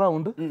ziko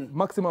around,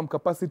 maximum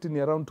capacity ni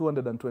around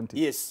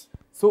 220. Yes.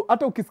 So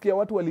hata ukisikia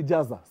watu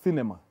walijaza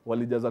cinema,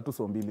 walijaza tu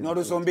so mbili.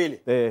 No, so mbili.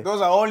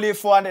 Those are only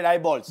 400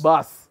 eyeballs.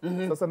 Bas.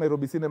 Sasa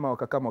Nairobi cinema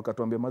wakakama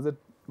wakatuambia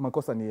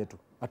makosa ni yetu.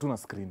 Hatuna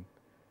screen.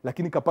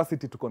 Lakini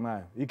capacity tuko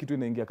nayo. Hii kitu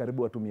inaingia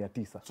karibu watu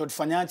 900. So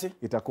tufanyaje?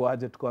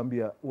 Itakuwaje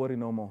tukwambia worry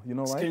no more. You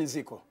know why? Screen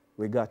ziko.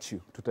 We got you.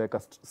 Tutaweka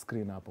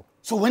screen hapo.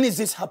 So when is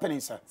this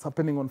happening, sir? It's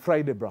happening on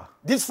Friday, bro.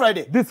 This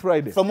Friday? This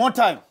Friday. From what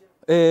time?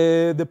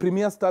 The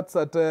premiere starts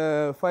at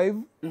 5.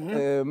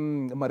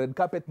 Red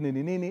carpet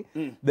nini.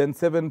 Then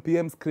 7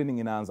 p.m. screening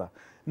inaanza.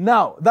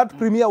 Now, that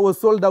premiere was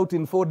sold out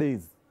in 4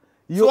 days.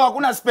 So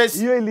hakuna space.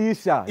 Hiyo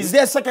iliisha. Is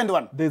there a second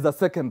one? There's a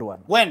second one.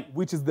 When?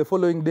 Which is the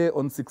following day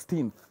on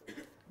 16th.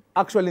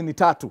 Actually ni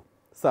 3.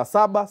 Saa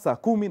 7, saa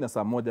 10 na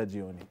saa 1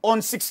 jioni. On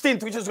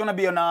 16th, which is going to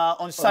be on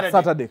Saturday. On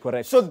Saturday,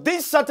 correct. So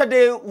this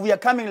Saturday, we are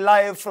coming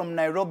live from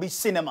Nairobi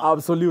Cinema.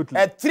 Absolutely.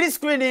 A 3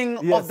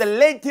 screening of the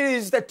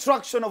latest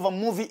attraction of a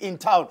movie in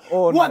town.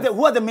 Oh, who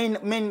are the main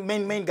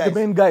guys? The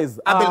main guys.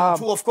 Abel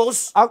Mutua, of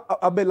course.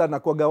 Abel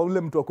anakuaga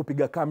ule mtu wa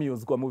kupiga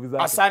cameos kwa movie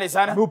zake. Asante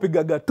sana. Mimi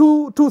upigaga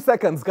 2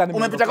 seconds kani.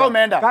 Umepita kama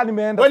umeenda. Kani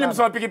nimeenda. Wewe ni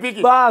msoma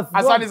pikipiki.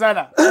 Asante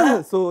sana.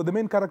 So the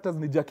main characters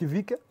ni Jackie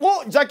Vike.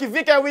 Oh, Jackie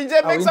Vike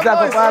Winje make some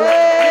noise.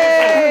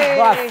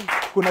 Bas.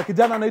 Kuna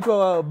kijana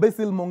anaitwa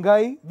Basil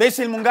Mungai.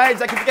 Jackie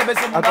Vike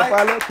Basil Mungai. Hapo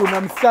pale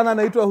kuna msichana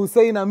anaitwa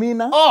Hussein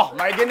Amina. Oh,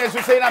 my goodness,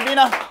 Hussein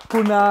Amina.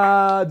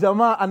 Kuna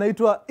jamaa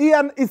anaitwa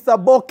Ian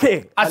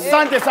Isaboke.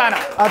 Asante sana.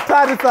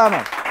 Hatari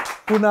sana.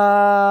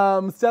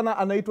 Kuna msichana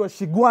anaitwa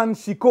Shigwan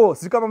Shiko.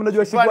 Sisi kama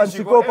mnajua Shigwan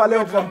Shiko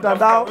pale kwa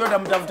mtandao.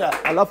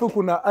 Alafu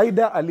kuna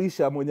Aida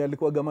Alisha mwenye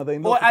alikuwa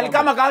gamadhaini. Oh,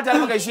 alikama kaata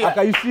alikaishia.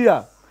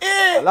 Akaishia.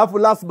 Alafu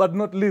last but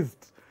not least,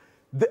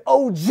 the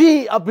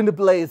OG up in the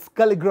place,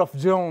 Calligraph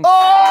Jones.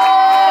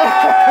 Oh!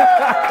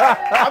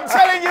 I'm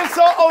telling you,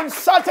 so on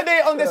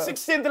Saturday, on the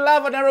 16th,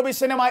 live at Nairobi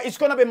Cinema, it's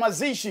going to be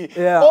Mazishi.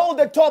 Yeah. All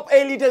the top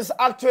A-list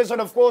actors,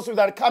 and of course, with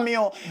that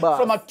cameo Bas.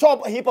 from a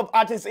top hip-hop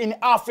artist in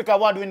Africa,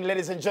 award-winning,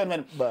 ladies and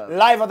gentlemen. Bas.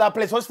 Live at that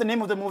place. What's the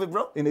name of the movie,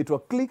 bro?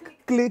 Inaitwa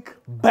Click, Click,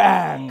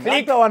 Bang.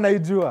 Click. Hata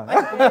wanaijua.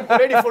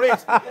 Ready for it.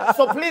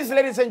 So please,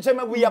 ladies and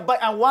gentlemen, we are back.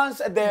 And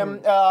once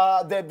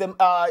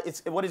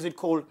it's what is it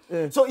called?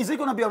 So is it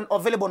going to be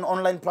available on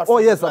online platforms? Oh,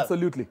 yes, as well?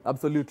 absolutely.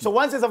 Absolutely. So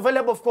once it's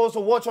available, of course,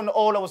 watch on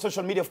all our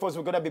social media. Of course,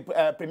 we're going to be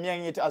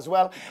premiering it as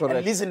well. Correct.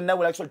 And Liz and I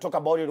will actually talk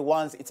about it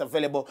once it's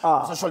available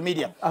on social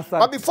media. Asante.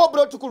 But before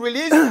bro to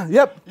release,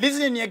 Yep.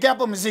 listen in your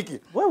muziki.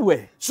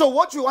 Wewe. So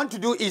what you want to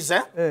do is,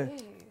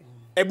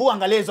 ebu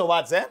angalia hizo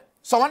words,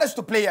 So I want us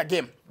to play a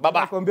game.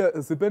 Baba.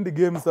 Nakwambia sipendi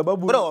games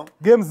sababu Bro.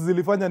 games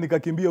zilifanya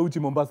nikakimbia uchi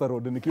Mombasa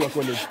Road nikiwa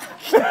college.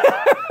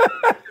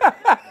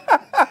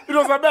 It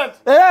was a bet.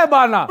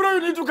 Bana. Bro, you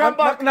need to come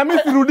back. Na mimi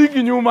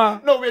sirudiki nyuma.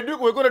 No, we're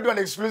going to do an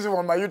exclusive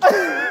on my YouTube.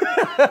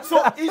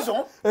 So,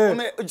 hizo,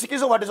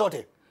 chikizo word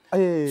zote.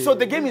 So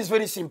the game is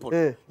very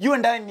simple. You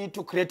and I need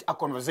to create a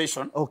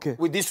conversation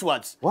with these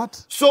words.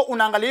 What? So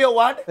unaangalia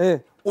word,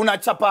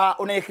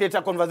 create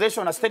a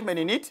conversation, a statement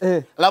in it,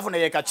 alafu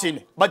unaiweka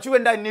chini. But you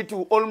and I need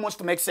to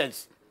almost make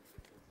sense.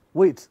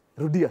 Wait,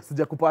 rudia,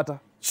 sijakupata.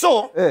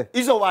 So,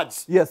 hizo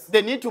words, yes,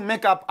 they need to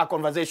make up a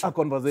conversation. A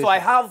conversation. So I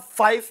have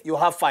 5, you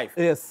have 5.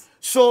 Yes.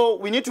 So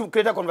we need to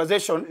create a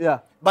conversation. Yeah.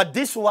 But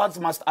these words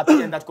must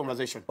appear in that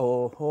conversation.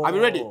 Oh. Are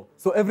you ready?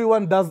 So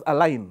everyone does a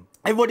line.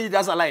 Everybody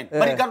does a line.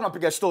 But you can't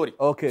pick a story.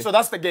 Okay. So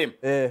that's the game.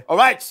 All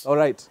right? All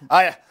right.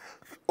 Aya.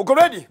 Uko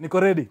ready?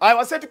 Niko ready. I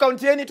was said to count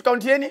 3,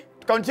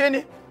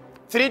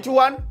 2,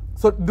 1.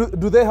 So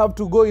do they have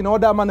to go in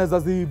order ama naweza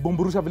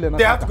zibumburusha vile nataka?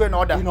 They have to go in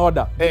order. In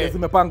order.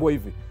 Zimepangwa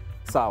hivi.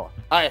 Sawa.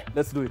 Aya.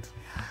 Let's do it.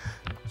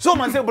 So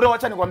manze bro,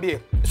 wacha nikwambie.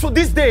 So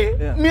this day,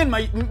 me and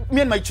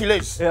my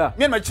chiles. Yeah.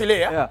 Me and my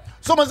chile,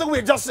 So manze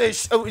we just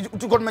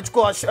tuko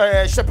tumechukua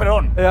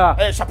chaperone.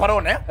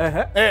 Chaperone,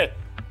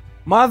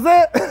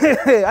 Maze,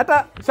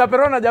 hata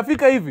chaperone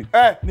hajafika hivi.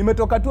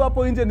 Nimetoka tu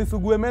hapo nje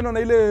nisugue meno na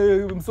ile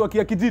mswaki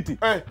ya kijiti.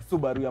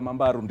 Subaru ya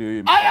Mambaru ndio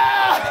hiyo.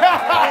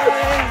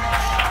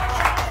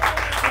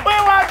 Wewe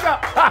wacha.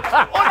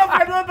 Ona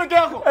wewe peke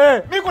yako.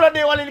 Mimi kuna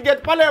day wale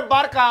get pale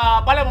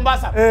Barka, pale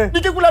Mombasa.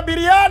 Nikikula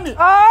biriani.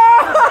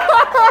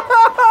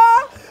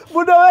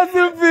 Buda wewe si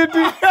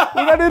mfiti.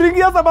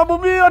 Unaniringia sababu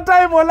mimi hiyo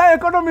time wala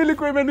economy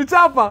ilikuwa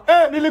imenichapa.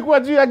 Nilikuwa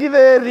juu ya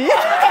githeri.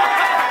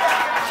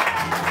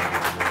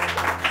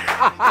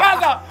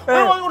 Kaza,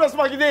 wewe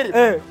unasema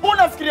githeri.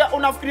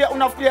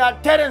 Unafikiria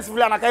Terence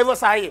vile anakaa hivyo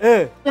saa hii.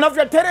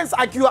 Unafikiria Terence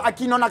akiwa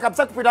akinona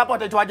kabisa kupita hapo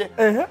ataitwaje?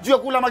 Juu ya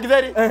kula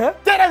magitheri.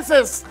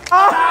 Terences.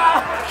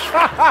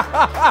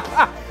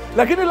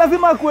 Lakini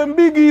lazima akuwe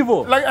mbigi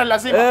hivyo.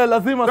 Lazima.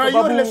 Lazima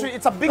sababu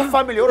it's a big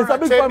family.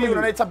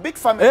 It's a big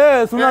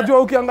family. So unajua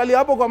ukiangalia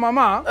hapo kwa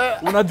mama,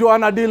 unajua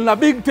ana deal na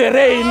big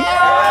terrain.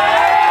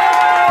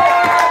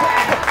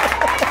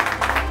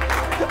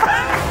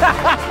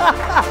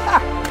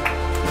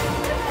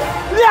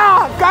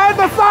 Ya,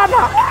 kaenda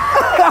sana.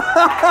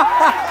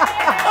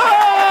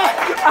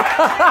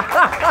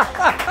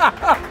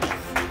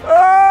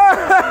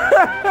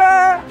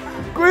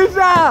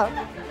 Kuisha.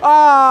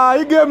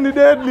 Hii game ni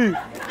deadly.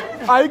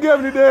 Hii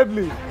game ni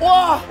deadly.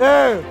 Wow.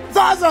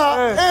 Sasa,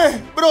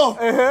 bro.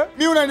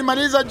 Mimi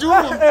unanimaliza juu.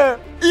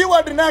 Hii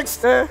word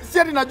next. Si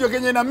ati najua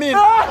kenye na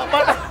mimi.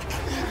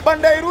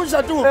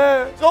 Bandairusha tu.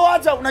 So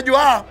wacha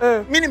unajua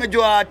mimi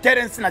nimejua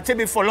Terence na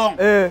Chebi for long.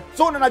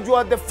 So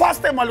unajua the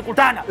first time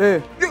walikutana.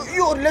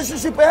 Your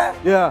relationship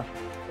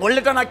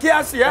walileta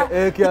kiasi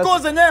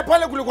because yenyewe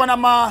pale kulikuwa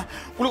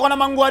na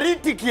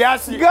mangwariti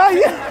kiasi.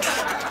 Guy.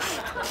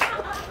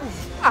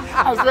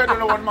 I swear I don't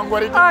know what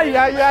mangwariti. Ai.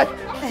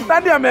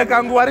 Nani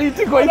ameka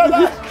ngwariti kwa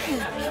hivi?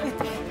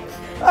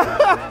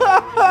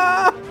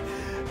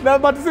 Na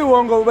but si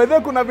uongo. By the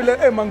way kuna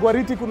vile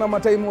mangwariti kuna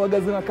mataimu waga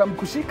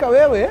zinakamkushika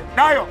wewe.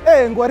 Nayo.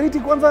 Ngwariti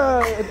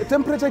kwanza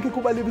temperature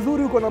ikikubali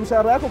vizuri uko na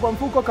mshahara yako kwa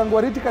mfuko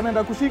kangwariti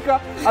kanaenda kushika.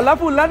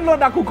 Alafu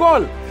landlord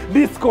akukall.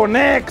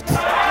 Disconnect.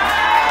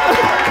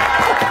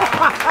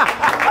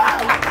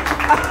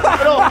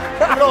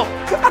 Bro.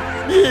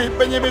 Hii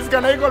penye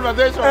mizika na hii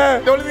conversation.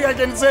 The only thing I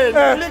can say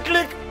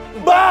click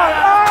bang.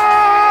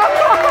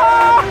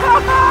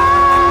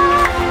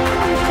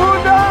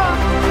 Buda.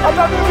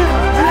 Hata mimi.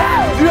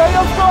 Do you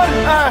have fun?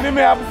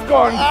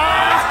 Nimeabscond.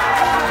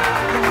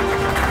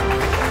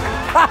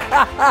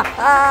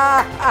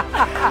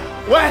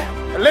 Well,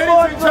 ladies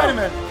and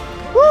gentlemen,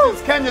 this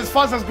is Kenya's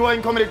fastest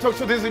growing comedy talk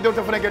show. This is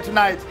Dr. Ofweneke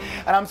tonight.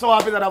 And I'm so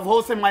happy that I've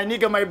hosted my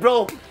nigga, my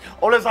bro.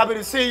 Always happy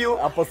to see you.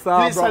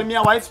 Please tell me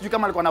your wife, you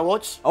kama alikuwa na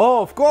watch.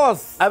 Oh, of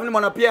course. I've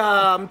nimeona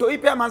pia mtoi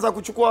pia ameanza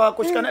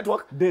kushika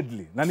network.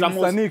 Deadly. Na ni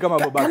msanii kama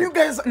babake. Can you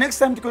guys next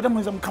time tukiita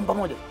mweza mkamba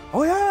moja?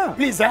 Oh yeah.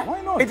 Please,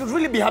 Why not? It would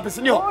really be happy,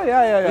 sinyo? Oh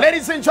yeah.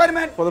 Ladies and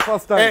gentlemen, for the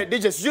first time.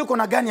 DJ, sijui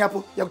kuna gani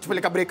hapo ya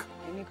kutupeleka break?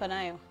 Niko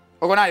nayo.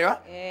 Uko nayo?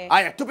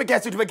 Aya, tupe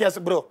kiasi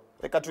bro.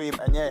 Weka tu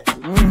yenyewe.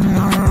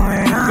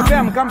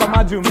 Kipea mkamba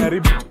maji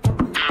umeharibu.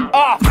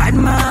 Bad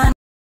man.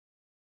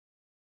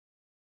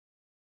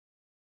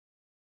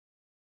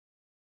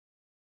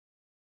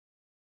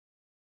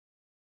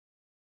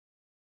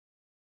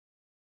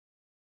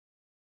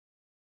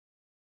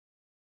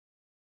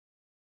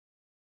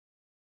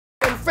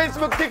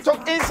 Facebook,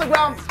 TikTok,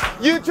 Instagram,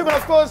 YouTube, and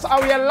of course,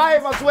 we are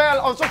live as well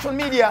on social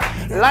media.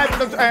 Live on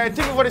the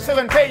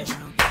TV47 page.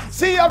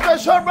 See you after a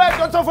short break.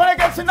 Dr.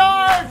 Ofweneke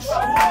tonight.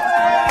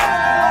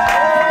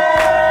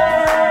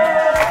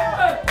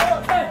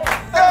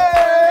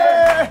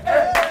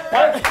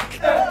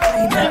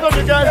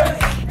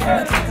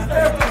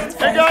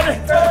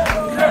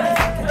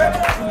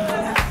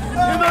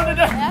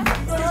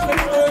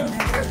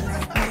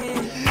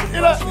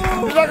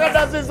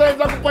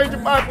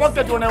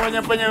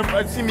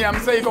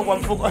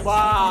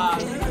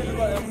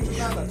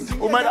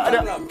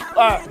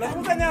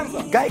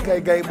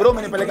 Guy, bro,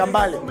 umenipeleka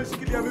mbali.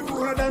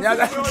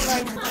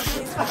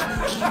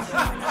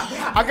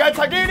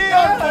 Agatagiri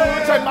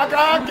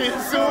makaki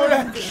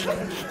sura.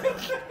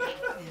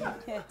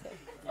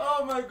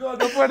 Oh my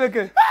God,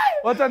 Ofweneke.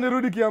 Wacha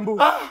nirudi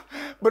Kiambu.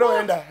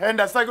 Bro,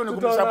 enda, sitaki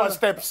nikumisha hapa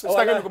steps.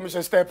 Sitaki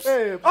nikumisha steps.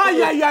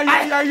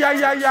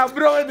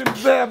 Bro, ni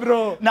mzee,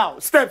 bro. Now,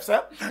 steps,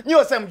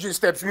 you say mjui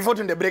steps before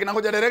to the break. Na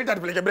ngoja direct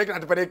atupeleke break na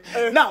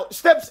tupeleke. Now,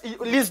 steps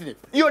listening.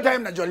 Hiyo time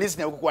najua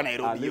listening huko kwa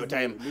Nairobi, hiyo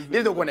time.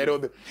 Listening huko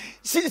Nairobi.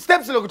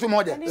 Steps ile kitu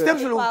moja.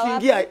 Steps ile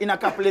ukiingia ina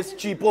ka place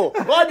cheapo.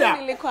 Ngoja.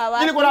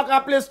 Ilikuwa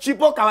na place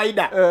cheapo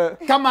kawaida.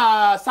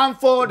 Kama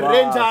Sanford,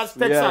 Rangers,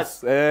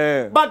 Texas.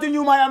 But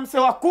nyuma ya mse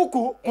wa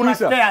kuku kuna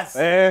stairs.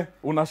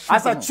 Unashuka.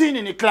 Asa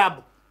chini ni club.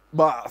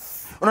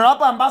 Bas. Unaona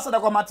hapa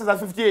ambassador kwa Matza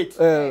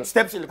 58.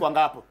 Steps ilikuwa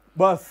ngapo.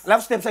 Bas.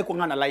 Love steps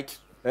haikuwa na light.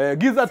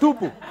 Giza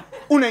tupu.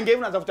 Unaingia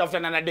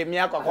unazafutafutana na dem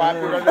yako kwa wapi?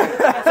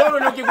 So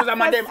unakikuza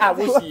madem,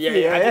 usi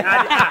yeye.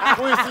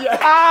 Usi yeye.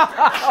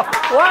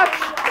 What?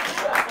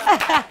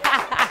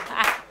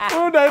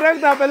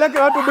 Director apeleke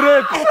watu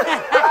break.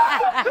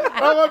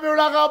 Wapi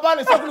unakaa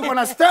pale sasa kulikuwa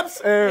na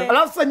steps.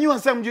 Alafu sasa nyiwa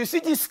sasa mjui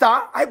City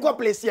Star haikuwa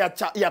place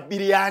ya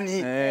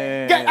biriani.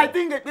 I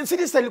think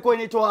City Star ilikuwa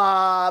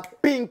inaitwa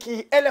Pink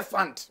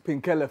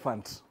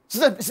Elephant.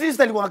 Sasa City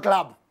Star ilikuwa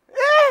club.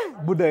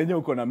 Buda yenyewe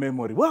uko na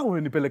memory. Wao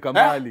unanipeleka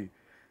mbali.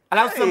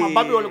 Alafu sasa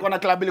mababi walikuwa na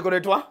club ilikuwa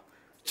inaitwa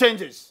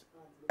Changes.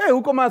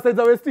 Huko Maasai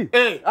za Westi?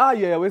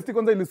 Westi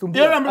kwanza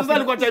ilisumbua. Yeye mzee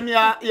alikuwa time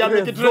ya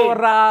Make Train.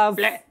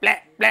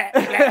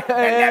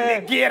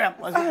 Gira.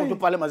 Mwanzo kutu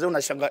pale mazee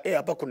unashangaa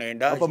hapa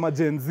kunaenda. Hapa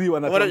majenzi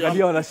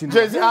wanaangalia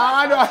wanashinda. Jenzi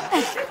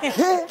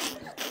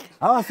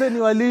hawa seni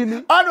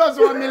walini? Wa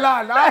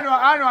Milan.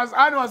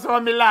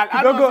 Wa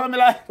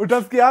Milan.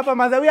 Utasikia hapa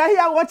mazee, we are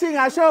here watching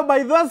a show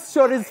by those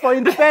stories for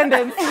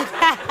independence.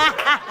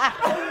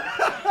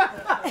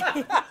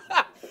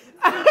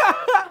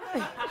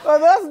 Oh,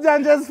 those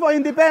judges for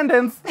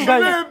independence.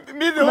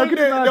 Me the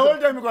whole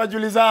time kwa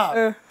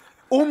Juliza.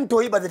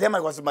 Umtoi by the time I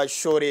was my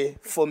shore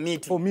for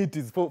meat. For meat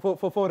is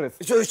for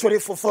forest. Shore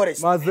for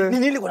forest. Ni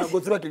nili kuna go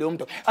through kile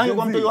umto.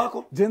 Angekuwa mtoi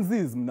wako? Gen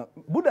Z's.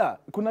 Buda,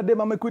 kuna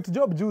dem amequit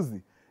job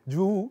juzi.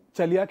 Juu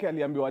chali yake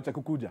aliambiwa acha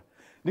kukuja.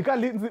 Nika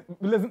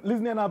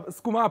Lizni ana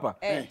sukuma hapa.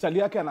 Chali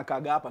yake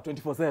anakaaga hapa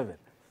 24/7.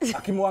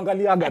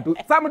 Akimwangaliaga tu.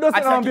 Samdosi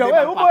anamwambia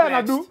wewe ubo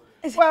anadu.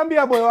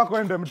 Waambia boy wako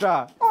ende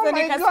mtaa. Oh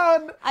my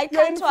God, I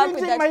can't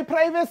infringing my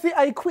privacy,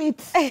 I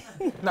quit.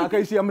 Na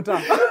akaishia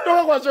mtaa.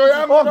 Toka kwa show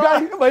yangu. Oh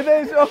guys, by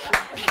the show.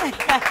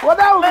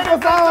 Wadau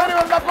uko sawa.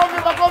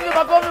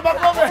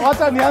 Makofi.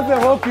 Wacha nianze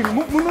hoping.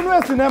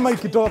 Mununue sinema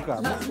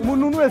ikitoka.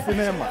 Mununue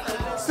sinema.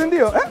 Si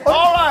ndio?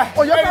 Alright.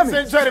 Ladies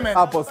and gentlemen.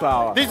 Hapo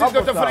sawa. This is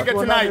Dr. Ofweneke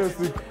tonight.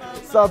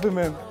 Safi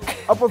man.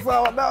 Hapo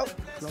sawa now.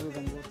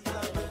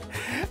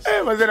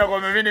 Mazera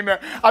kwa mimi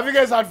have you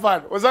guys had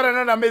fun? Was that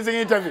an amazing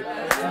interview?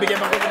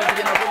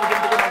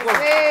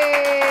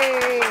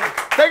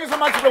 Thank you so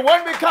much.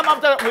 When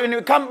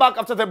we come back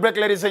after the break,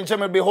 ladies and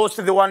gentlemen, we'll be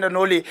hosting the one and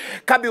only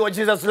Kabi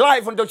WaJesus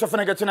live on Dr.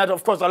 Ofweneke tonight,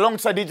 of course,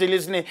 alongside DJ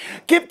Listening.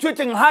 Keep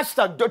tweeting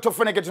hashtag Dr.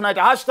 Ofweneke tonight,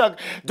 hashtag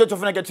Dr.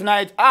 Ofweneke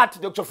tonight,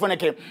 at Dr.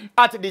 Ofweneke,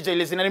 at DJ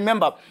Listening. And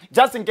remember,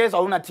 just in case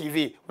hauna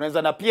TV,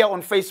 unaweza appear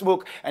on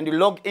Facebook and you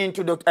log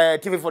into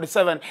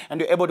TV47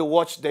 and you're able to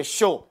watch the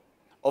show.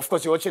 Of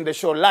course, you're watching the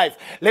show live.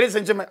 Ladies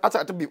and gentlemen,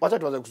 wacha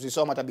tuanze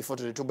kusisoma hata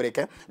before to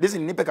break.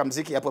 Listen, nipe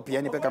kamziki hapo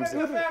pia, nipe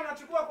kamziki.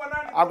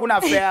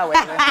 Hakuna fair wewe.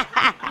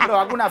 Bro,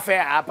 hakuna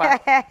fair hapa.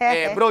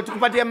 Bro,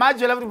 tukupatie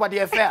maji alafu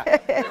tukupatie fair.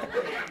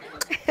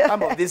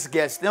 Some of these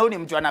guests, leo ni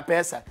mtu ana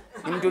pesa.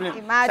 Ni mtu ni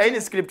sasa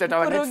ni script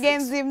atawa next.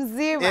 Mkurugenzi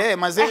mzima.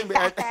 Mazee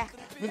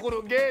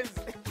mkurugenzi.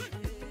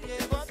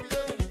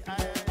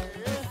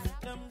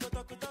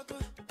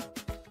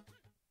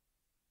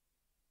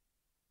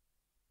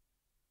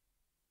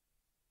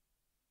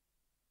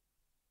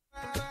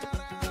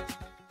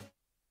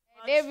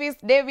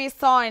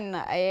 Davison,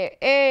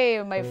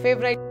 my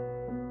favorite.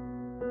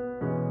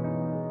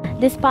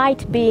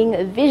 Despite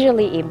being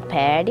visually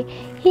impaired,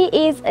 he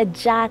is a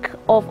jack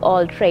of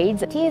all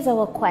trades. It is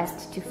our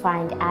quest to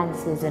find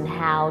answers on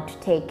how to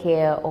take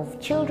care of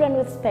children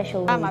with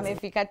special needs.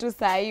 Amefika tu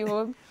sahi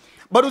home.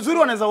 But uzuri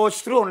wanaweza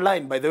watch through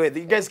online, by the way.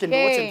 You guys can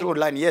be watching through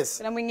online, yes.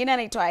 Kuna mwingine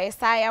anaitwa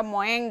Isaiah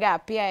Mwenga,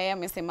 pia yeye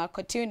amesema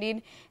tuned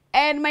in.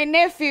 And my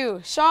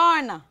nephew,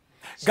 Sean.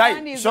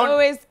 Sean is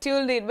always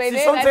tuned in. Si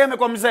Sean sema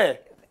kwa mzee.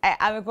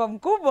 amekuwa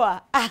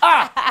mkubwa.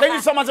 Thank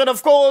you so much. And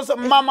of course,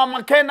 Mama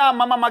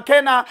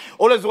McKenna,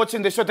 always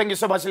watching the show. Thank you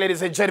so much,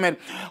 ladies and gentlemen.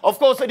 Of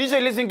course, DJ,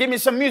 listen, give me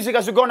some music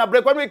as we go on a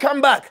break. When we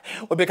come back,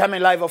 we'll be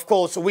coming live, of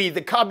course, with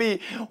the Kabi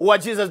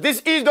WaJesus.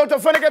 This is Dr.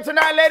 Ofweneke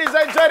tonight, ladies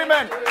and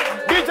gentlemen.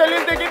 DJ,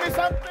 listen, give me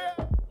something.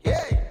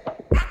 Yeah.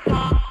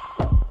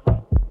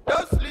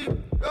 Don't sleep,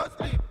 don't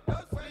sleep,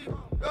 don't sleep,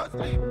 don't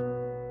sleep.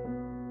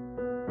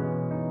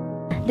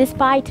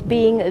 Despite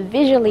being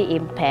visually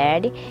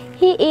impaired,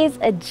 he is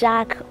a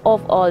jack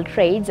of all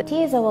trades. It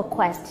is our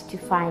quest to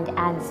find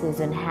answers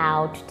on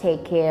how to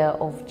take care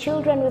of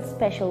children with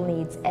special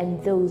needs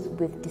and those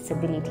with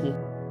disability.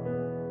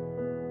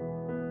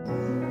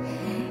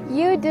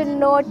 You do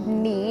not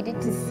need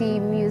to see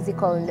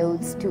musical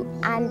notes to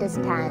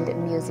understand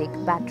music,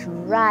 but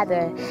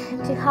rather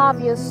to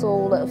have your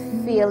soul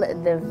feel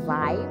the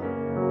vibe.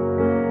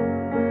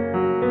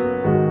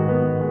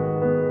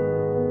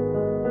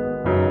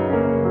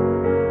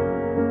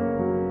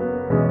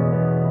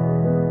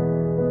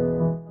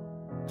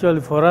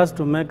 Actually, for us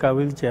to make a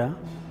wheelchair,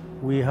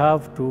 we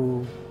have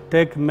to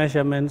take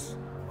measurements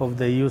of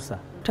the user.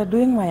 After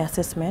doing my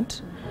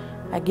assessment,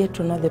 I get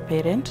to know the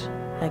parent,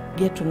 I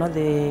get to know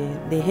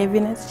the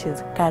heaviness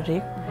she's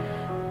carrying.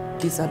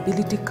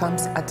 Disability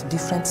comes at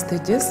different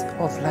stages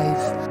of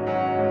life.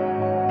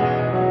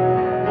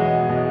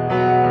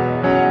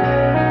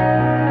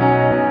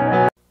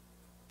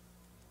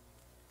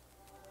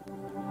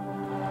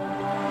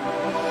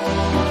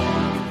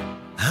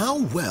 How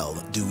well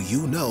do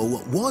you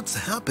know what's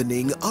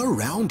happening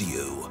around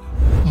you?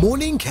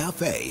 Morning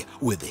Cafe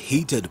with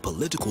heated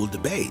political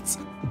debates.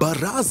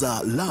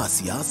 Baraza la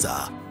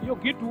Siasa. Hiyo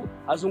kitu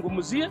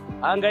azungumzie,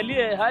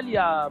 angalie hali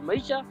ya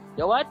maisha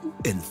ya watu.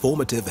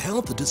 Informative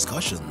health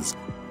discussions.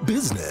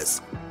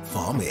 Business,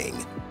 farming.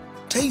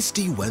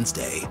 Tasty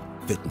Wednesday,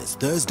 Fitness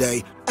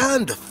Thursday,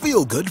 and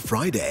Feel Good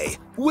Friday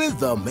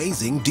with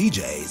amazing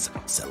DJs,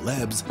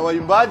 celebs,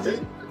 waimbaji,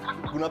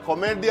 kuna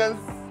comedians,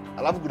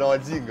 alafu kuna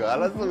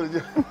wajinga,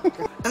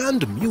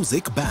 and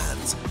music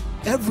bands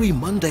every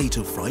Monday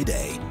to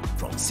Friday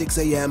from 6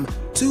 a.m.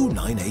 to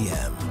 9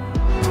 a.m.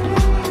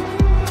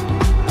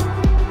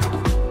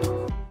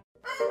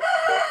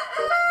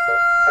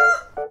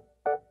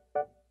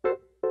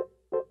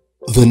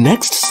 The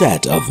next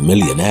set of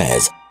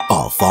millionaires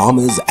are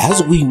farmers,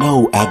 as we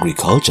know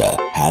agriculture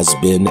has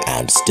been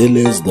and still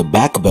is the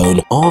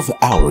backbone of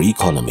our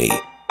economy.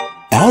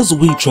 As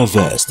we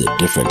traverse the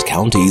different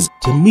counties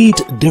to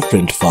meet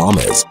different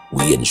farmers,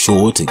 we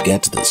ensure to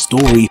get the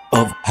story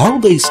of how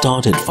they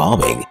started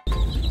farming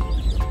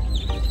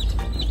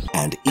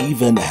and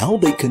even how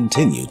they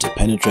continue to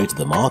penetrate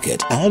the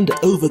market and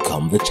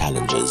overcome the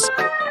challenges.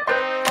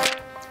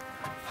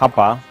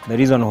 Hapa, the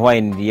reason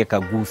why nilieka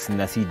goose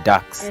na si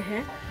ducks.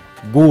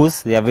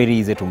 Goose, they are very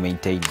easy to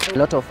maintain. A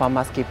lot of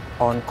farmers keep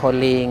on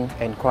calling,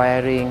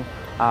 inquiring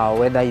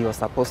whether you're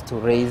supposed to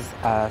raise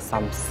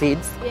some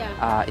seeds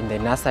in the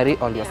nursery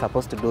or you're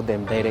supposed to do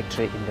them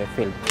directly in the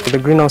field. The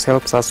greenhouse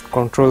helps us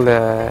control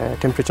the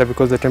temperature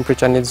because the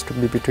temperature needs to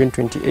be between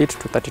 28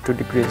 to 32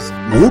 degrees.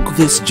 Walk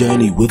this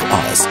journey with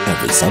us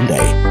every Sunday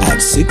at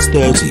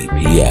 6:30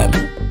 p.m.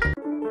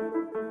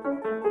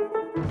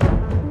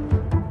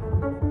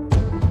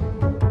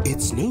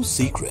 It's no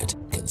secret,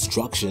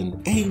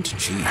 construction ain't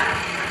cheap.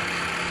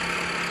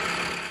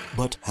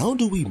 But how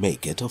do we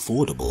make it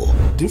affordable?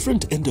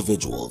 Different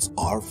individuals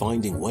are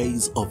finding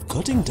ways of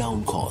cutting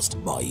down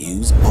cost by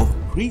use of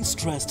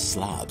pre-stressed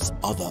slabs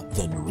other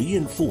than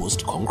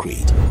reinforced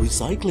concrete,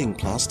 recycling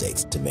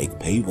plastics to make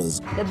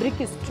pavers. The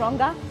brick is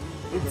stronger,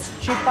 it's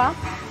cheaper,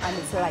 and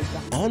it's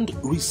lighter. And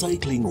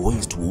recycling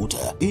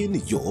wastewater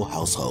in your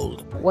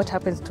household. What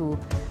happens to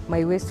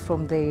my waste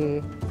from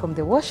the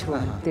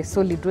washroom, the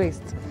solid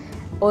waste?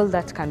 All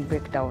that can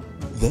break down.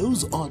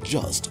 Those are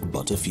just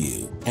but a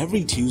few.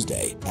 Every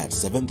Tuesday at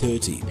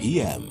 7:30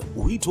 p.m.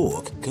 we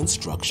talk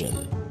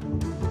construction.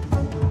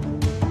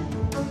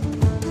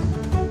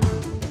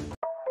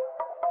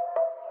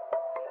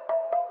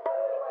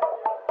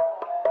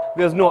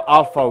 There's no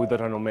alpha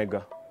without an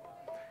omega.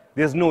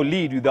 There's no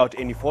lead without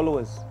any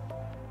followers.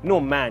 No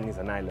man is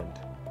an island.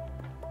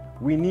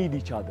 We need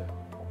each other.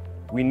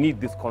 We need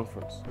this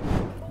conference.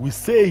 We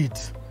say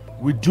it,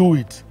 we do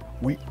it,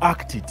 we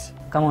act it.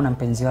 Kama una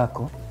mpenzi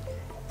wako,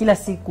 kila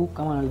siku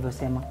kama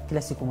nilivyosema,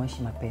 kila siku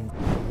mwishi mapenzi.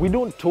 We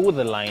don't toe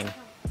the line,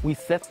 we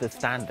set the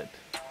standard.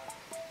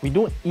 We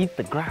don't eat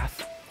the grass,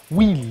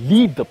 we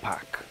lead the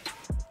pack.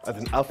 As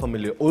an alpha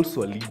male, you're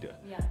also a leader.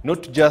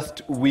 Not to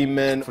just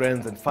women,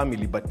 friends and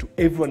family, but to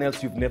everyone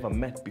else you've never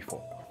met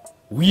before.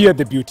 We are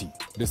the beauty,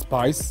 the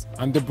spice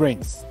and the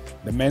brains.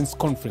 The men's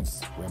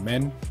conference where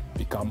men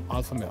become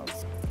alpha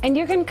males. And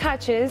you can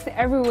catch us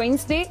every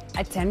Wednesday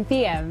at 10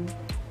 p.m.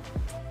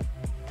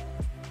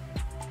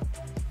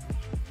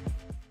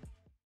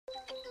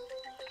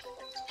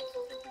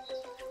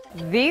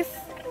 This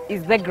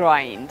is the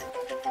grind.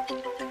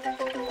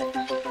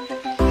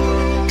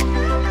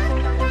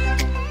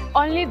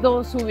 Only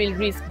those who will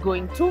risk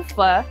going too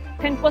far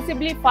can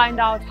possibly find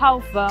out how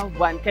far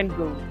one can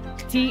go.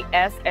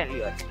 T.S.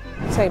 Eliot.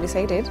 So I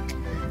decided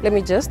Let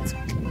me just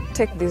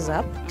take this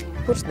up,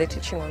 put the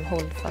teaching on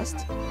hold first.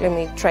 Let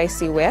me try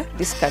see where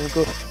this can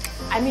go.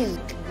 I mean,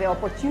 the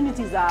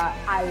opportunities are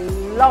a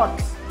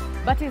lot.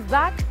 But is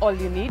that all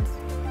you need?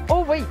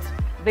 Oh wait,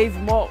 there's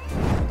more.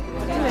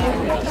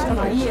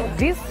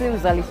 This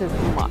seems a little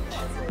too much.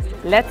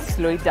 Let's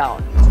slow it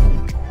down.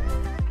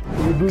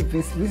 You do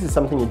this is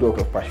something you do out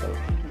of passion.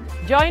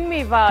 Join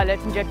me, Violet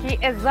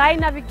Njaki, as I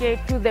navigate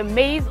through the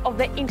maze of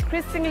the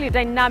increasingly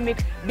dynamic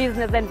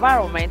business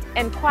environment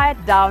and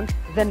quiet down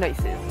the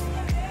noises.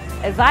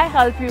 As I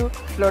help you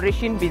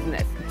flourish in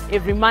business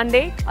every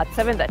Monday at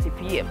 7:30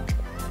 p.m.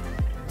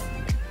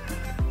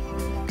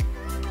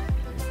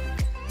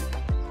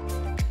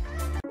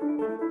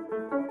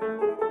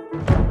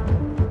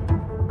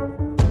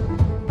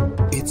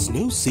 It's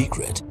no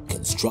secret,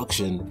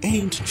 construction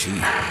ain't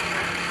cheap.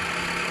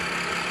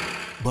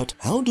 But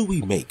how do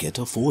we make it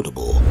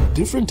affordable?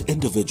 Different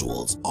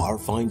individuals are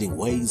finding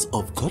ways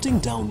of cutting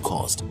down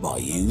cost by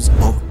use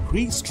of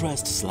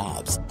pre-stressed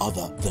slabs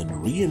other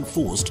than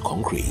reinforced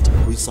concrete,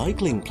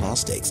 recycling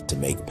plastics to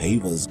make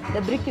pavers. The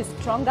brick is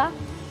stronger,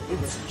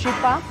 it's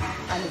cheaper,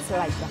 and it's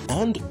lighter.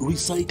 And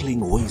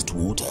recycling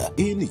wastewater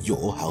in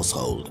your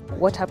household.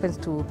 What happens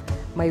to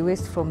my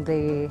waste from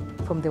the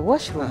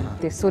washroom,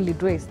 the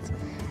solid waste,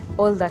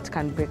 all that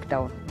can break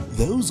down.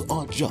 Those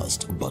are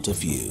just but a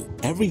few.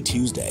 Every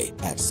Tuesday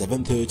at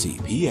 7:30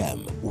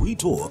 p.m. we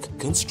talk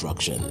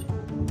construction.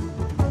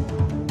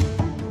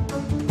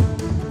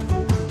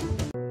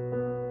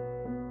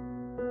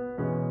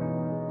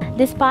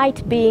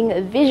 Despite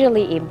being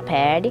visually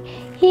impaired,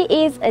 he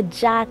is a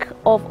jack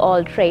of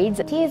all trades.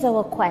 It is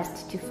our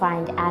quest to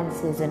find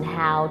answers on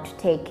how to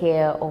take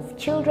care of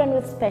children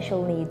with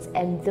special needs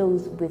and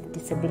those with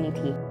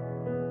disability.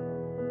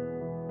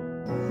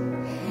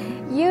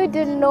 You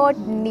do not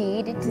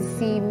need to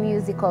see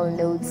musical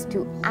notes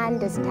to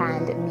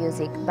understand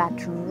music, but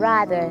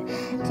rather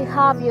to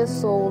have your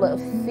soul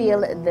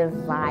feel the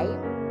vibe.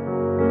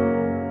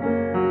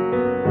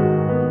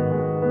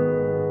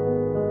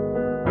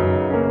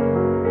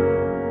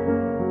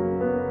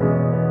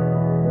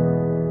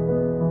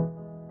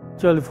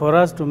 Actually, for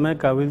us to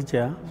make a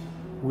wheelchair,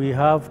 we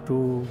have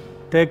to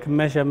take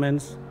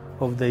measurements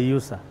of the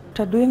user.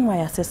 After doing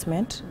my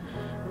assessment,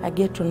 I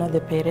get to know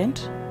the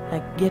parent. I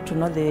get to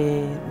know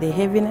the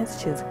heaviness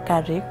she's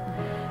carrying.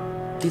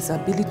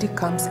 Disability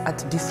comes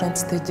at different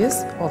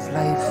stages of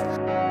life.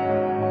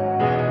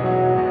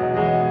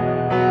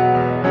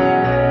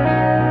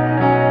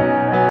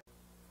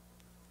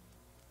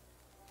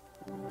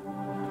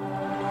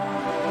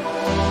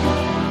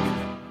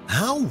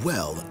 How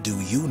well do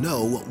you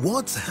know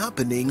what's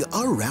happening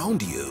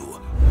around you?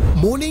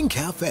 Morning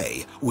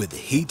Cafe with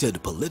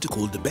heated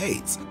political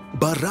debates.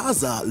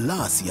 Baraza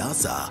la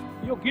Siasa.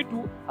 Hiyo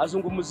kitu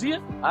azungumzie,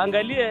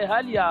 angalie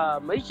hali ya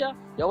maisha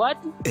ya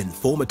watu.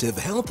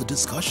 Informative health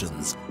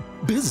discussions.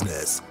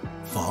 Business,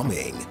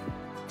 farming.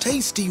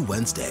 Tasty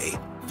Wednesday,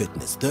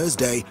 Fitness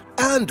Thursday,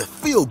 and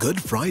Feel Good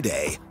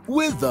Friday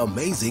with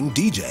amazing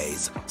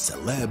DJs,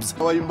 celebs,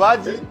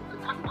 waimbaji,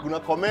 kuna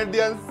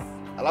comedians,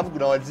 alafu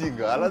kuna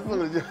wajinga.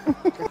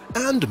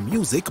 and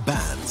music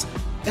bands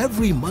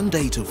every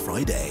Monday to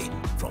Friday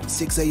from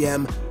 6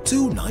 a.m.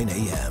 to 9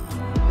 a.m.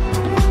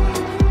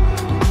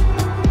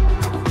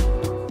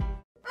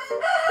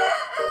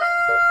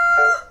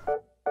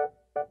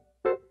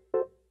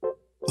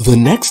 The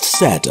next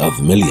set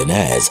of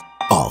millionaires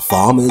are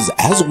farmers.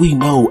 As we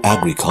know,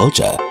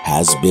 agriculture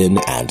has been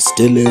and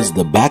still is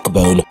the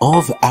backbone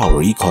of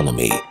our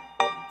economy.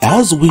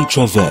 As we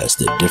traverse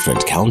the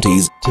different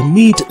counties to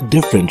meet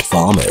different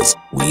farmers,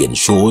 we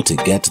ensure to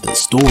get the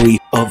story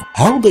of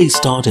how they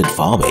started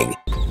farming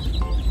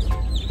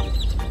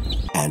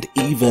and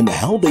even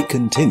how they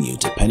continue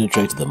to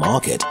penetrate the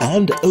market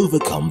and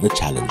overcome the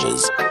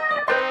challenges.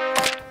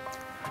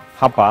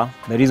 Hapa,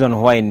 the reason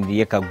why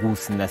nilieka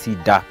goose na si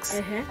ducks.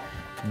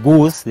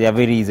 Goose, they are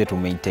very easy to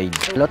maintain.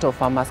 A lot of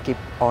farmers keep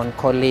on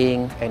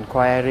calling,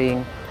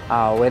 inquiring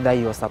whether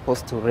you're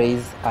supposed to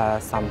raise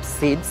some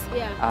seeds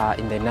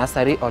in the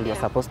nursery or you're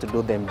supposed to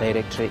do them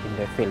directly in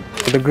the field.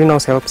 The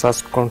greenhouse helps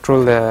us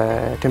control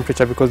the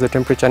temperature because the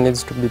temperature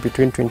needs to be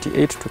between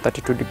 28 to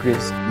 32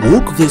 degrees.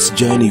 Walk this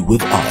journey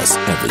with us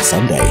every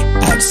Sunday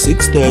at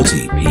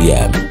 6:30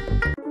 p.m.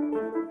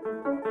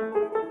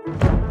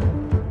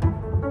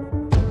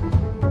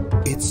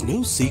 It's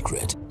no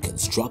secret,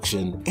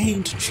 construction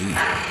ain't cheap.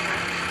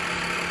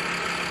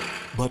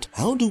 But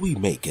how do we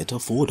make it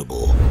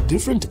affordable?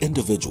 Different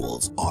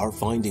individuals are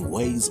finding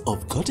ways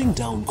of cutting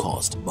down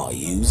cost by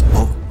use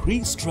of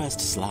pre-stressed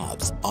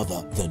slabs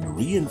other than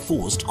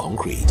reinforced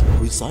concrete,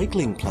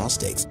 recycling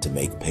plastics to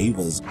make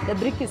pavers. The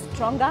brick is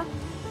stronger,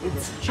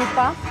 it's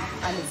cheaper,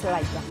 and it's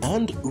lighter.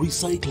 And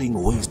recycling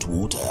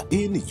wastewater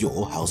in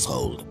your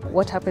household.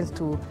 What happens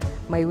to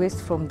my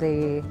waste from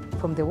the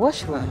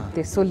washroom,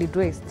 the solid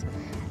waste,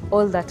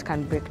 all that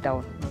can break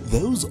down.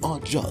 Those are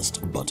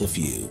just but a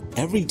few.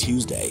 Every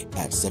Tuesday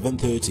at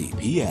 7:30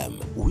 p.m.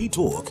 we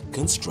talk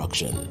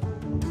construction.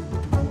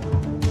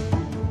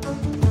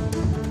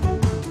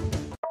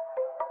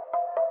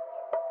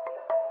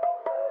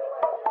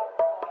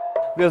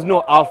 There's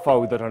no alpha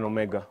without an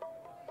omega.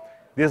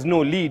 There's no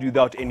lead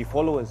without any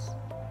followers.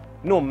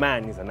 No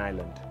man is an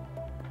island.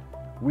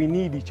 We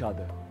need each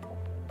other.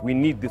 We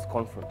need this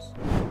conference.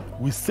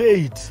 We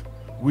say it,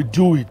 we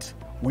do it,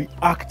 we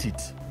act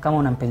it. Kama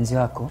una mpenzi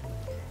wako,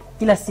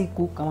 kila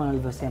siku kama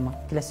nilivyosema,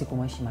 kila siku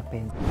maishi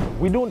mapenzi.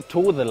 We don't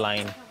toe the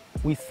line,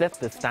 we set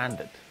the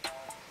standard.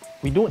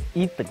 We don't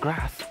eat the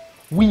grass,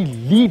 we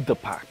lead the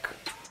pack.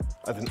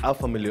 As an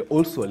alpha male, you're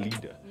also a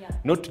leader.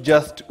 Not to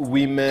just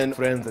women,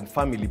 friends and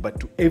family, but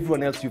to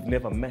everyone else you've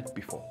never met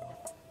before.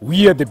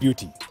 We are the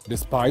beauty, the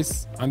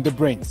spice and the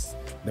brains.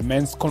 The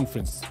men's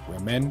conference where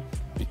men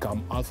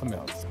become alpha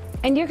males.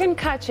 And you can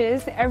catch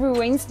us every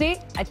Wednesday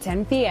at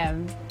 10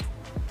 p.m.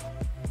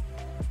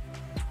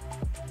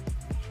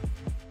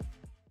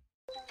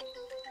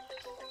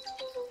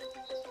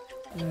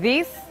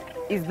 This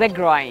is the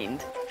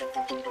grind.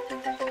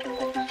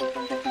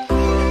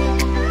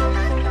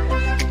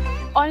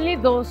 Only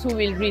those who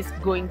will risk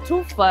going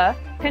too far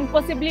can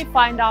possibly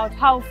find out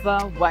how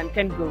far one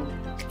can go.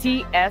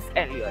 T.S.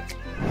 Eliot.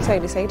 So I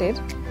decided,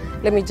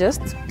 let me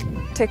just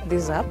take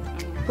this up,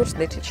 put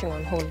the teaching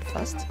on hold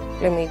first.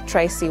 Let me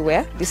try see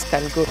where this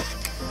can go.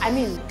 I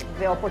mean,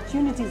 the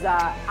opportunities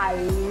are a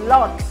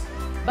lot.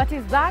 But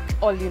is that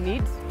all you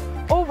need?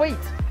 Oh wait,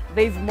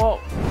 there's more.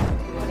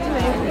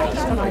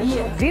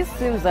 This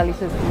seems a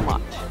little too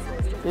much.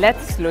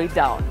 Let's slow it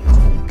down.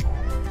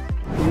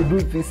 You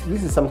do this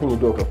is something you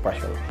do out of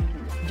passion.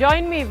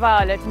 Join me,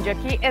 Violet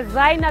Njaki, as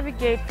I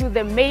navigate through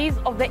the maze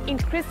of the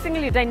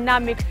increasingly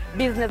dynamic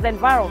business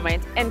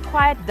environment and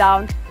quiet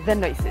down the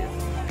noises.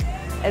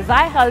 As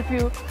I help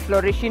you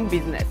flourish in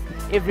business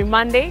every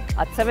Monday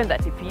at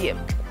 7:30 p.m.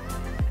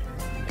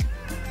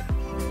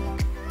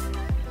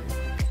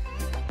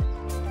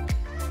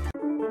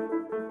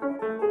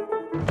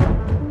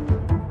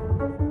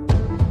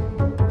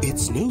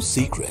 It's no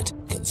secret,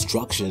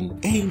 construction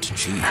ain't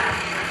cheap.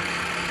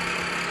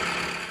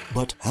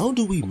 But how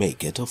do we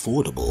make it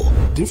affordable?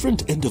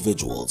 Different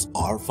individuals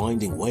are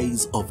finding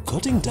ways of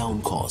cutting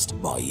down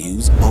cost by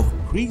use of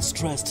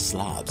pre-stressed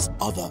slabs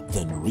other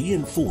than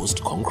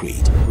reinforced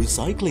concrete,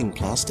 recycling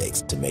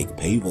plastics to make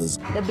pavers.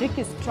 The brick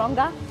is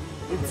stronger,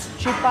 it's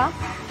cheaper,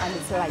 and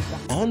it's lighter.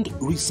 And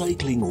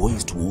recycling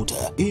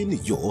wastewater in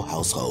your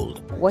household.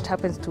 What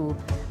happens to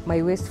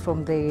my waste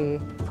from the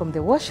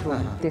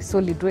washroom, the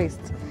solid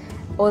waste,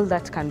 all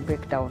that can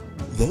break down.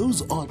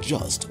 Those are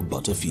just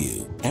but a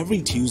few.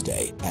 Every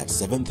Tuesday at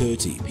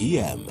 7:30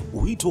 p.m.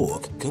 we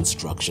talk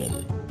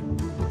construction.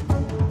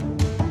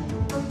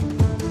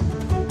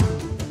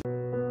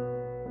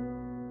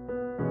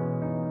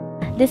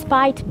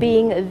 Despite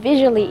being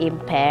visually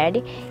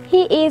impaired,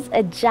 he is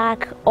a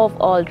jack of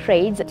all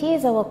trades. It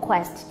is our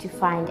quest to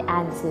find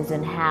answers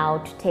on how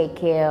to take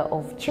care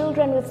of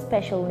children with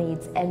special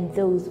needs and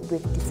those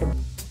with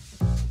disabilities.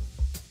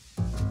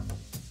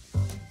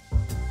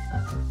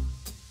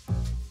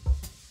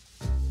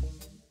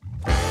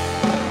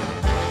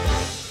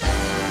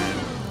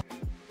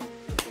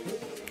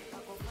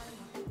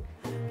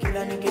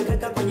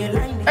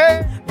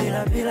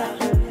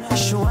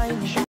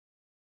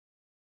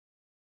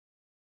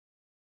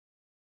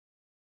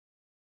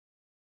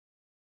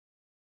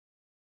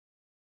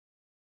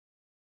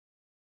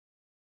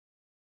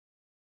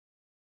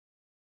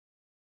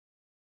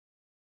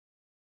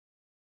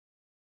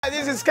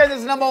 This is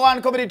Kenya's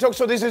 #1 comedy talk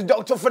show. This is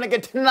Dr.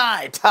 Ofweneke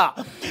tonight.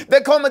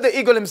 They call me the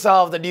Eagle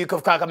himself, the Duke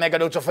of Kakamega.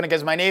 Dr. Ofweneke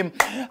is my name.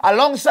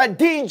 Alongside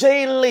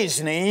DJ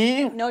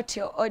Listening. Not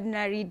your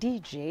ordinary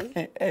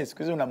DJ.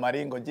 Excuse me,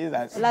 Maringo,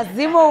 Jesus.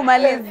 Lazima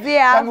umalizie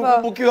hapo.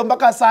 Nakumbukiwa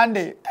mpaka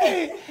Sunday.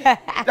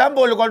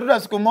 Tambo ulikuwa tuta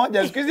siku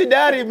moja. Excuse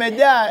diary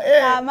imejaa.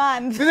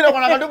 Excuse na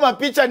kuna katuma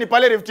picha ni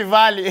pale Rift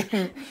Valley.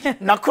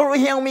 Nakuru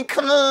here we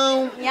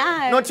come.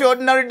 Yeah. Not your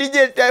ordinary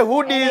DJ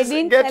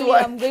hoodies. Get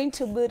what? I'm going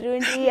to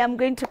Burundi. I'm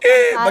going to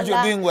but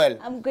you're doing well.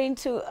 I'm going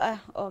to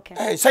okay.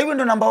 Hey, so you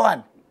know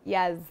 #1?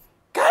 Yes.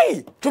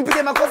 Kai,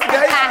 tumpige makofi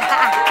guys.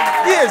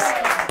 Yes.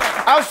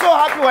 I was so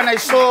happy when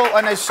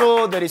I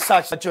saw the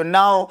research that you're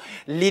now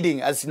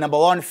leading as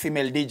 #1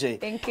 female DJ.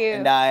 Thank you.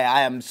 And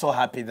I am so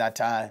happy that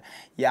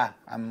yeah,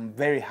 I'm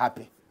very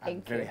happy.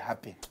 Thank very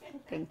happy.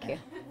 Thank you.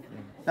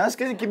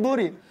 Nasikizi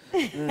kiburi.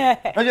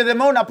 Unajua the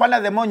more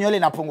unapanda the more nywele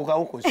inapunguka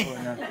huko so.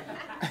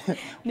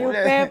 Ni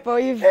upepo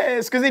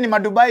hivi. Sikizi ni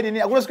madubai ni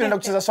hakuna siku naenda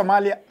kucheza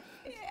Somalia.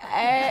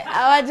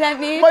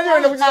 Hawajani. Mbona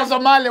unaenda kucheza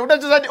Somalia?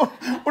 Utacheza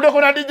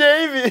unakuwa DJ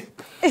hivi.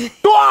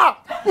 Toa!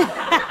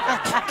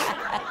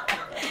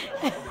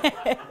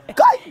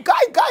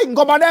 Kai,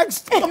 ngoma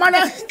next.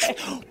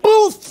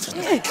 Poof.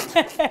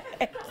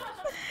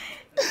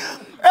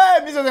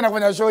 Mimi sasa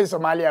nafanya show in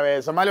Somalia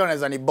wewe. Somalia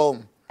wanaweza ni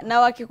bomb. Na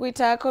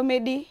wakikuita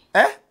comedy?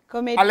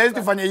 Unless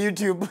tufanye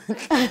YouTube.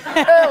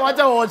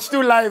 Wacha watch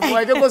tu live.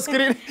 Wake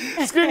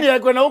screen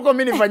yako na huko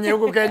mimi nifanye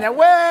huko Kenya.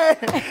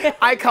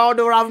 I can't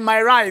have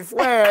my life.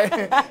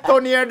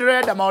 Tony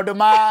Edred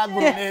Amaudoma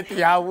Guruneti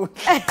Yawu.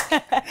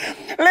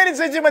 Ladies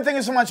and gentlemen, thank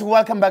you so much.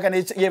 Welcome back,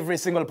 and every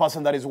single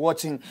person that is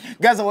watching.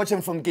 Guys are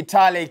watching from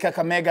Kitale,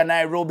 Kakamega,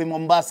 Nairobi,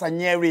 Mombasa,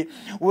 Nyeri.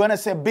 We want to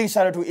say a big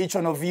shout out to each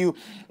one of you.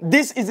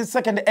 This is the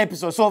second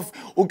episode. So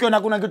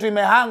ukiona kuna kitu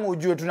imehang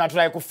ujue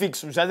tunatry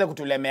kufix. Usianze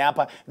kutulemea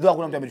hapa. Though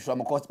hakuna mtu ametushwa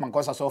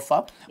makosa so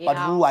far. But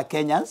who are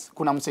Kenyans?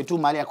 Kuna msetu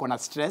mali akona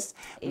stress.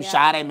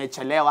 Mshahara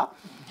imechelewa.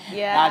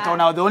 Na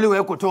tuna the only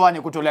way kutoa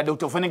ni kutolea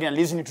Dr. Ofweneke na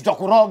Liz ni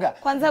tutakuroga.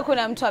 Kwanza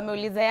kuna mtu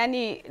ameuliza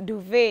yani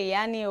duvet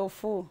yani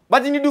ofu.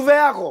 But ni duvet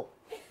yako.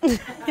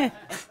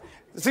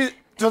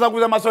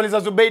 Tutakuza maswali za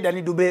Zubeida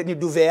ni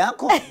duvet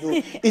yako.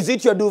 Is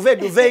it your duvet?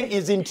 Duvet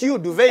isn't you,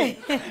 duvet.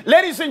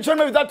 Ladies and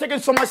gentlemen, without taking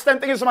so much time,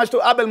 thank you so much to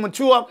Abel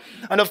Mutua.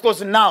 And of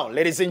course now,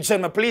 ladies and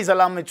gentlemen, please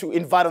allow me to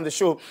invite on the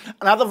show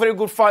another very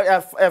good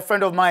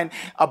friend of mine,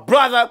 a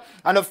brother,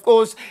 and of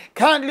course,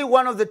 currently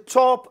one of the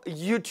top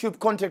YouTube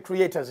content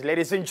creators.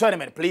 Ladies and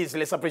gentlemen, please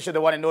let's appreciate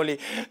the one and only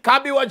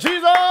Kabi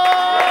WaJesus!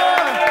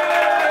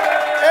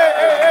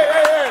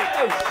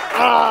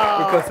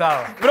 Iko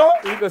sawa. Bro,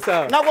 iko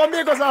sawa.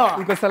 Nakwambia iko sawa.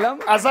 Uko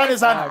salama? Asante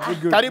sana.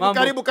 Karibu.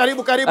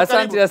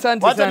 Asante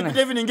sana. Wacha nipite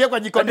hivi niingie kwa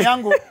jikoni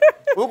yangu.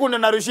 Huku ndo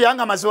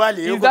narushianga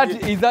maswali.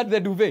 Is that the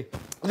duvet?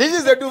 This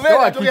is the duvet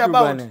I'm talking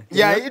about.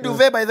 Yeah, hii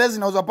duvet by this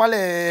inauzwa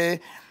pale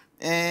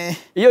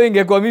hiyo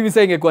ingekuwa mimi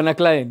sasa ingekuwa na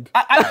client.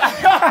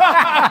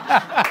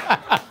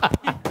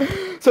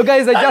 So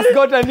guys, I just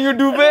got a new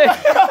duvet.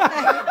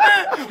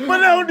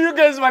 But how do you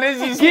guys manage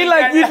this?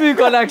 Kila kitu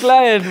iko na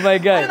client, my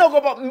guy. You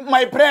know,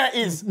 my prayer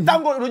is,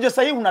 tango rujo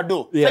sahi una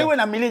do. Sahi we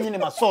na million nyini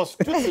masos.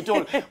 Truth be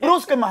told. Bro,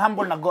 kama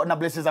humble na God, na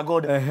blesses of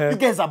God. You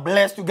guys are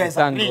blessed, you guys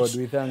are rich.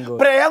 We thank God.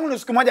 Prayer yangu ni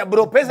siku moja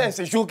bro, pesa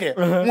isishuke.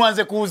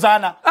 Muanze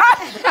kuuzana.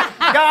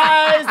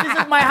 Guys,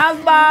 this is my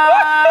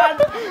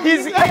husband.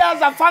 His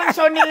ears are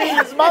functioning,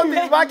 his mouth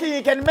is working,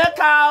 he can make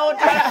out.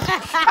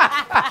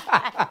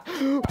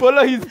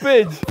 Follow his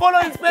page. Follow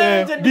his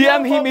page.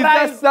 DM him,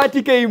 it's just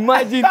 30k.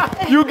 Imagine.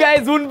 You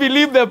guys wouldn't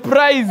believe the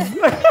price.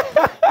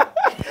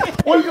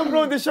 Welcome,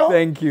 bro, to the show.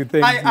 Thank you.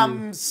 I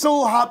am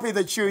so happy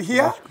that you're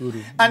here.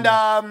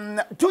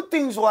 And two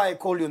things why I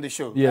called you on the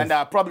show. Yes.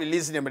 And probably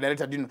listening, but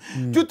director didn't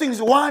know. Two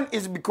things. One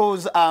is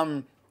because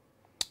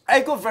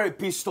I got very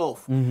pissed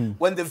off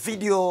when the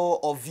video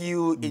of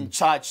you in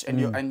church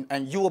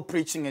and you were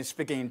preaching and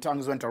speaking in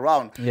tongues went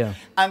around. Yeah.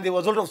 And there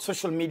was a lot of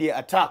social media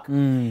attack.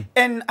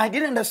 And I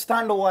didn't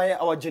understand why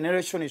our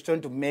generation is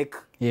trying to make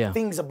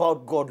things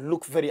about God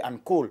look very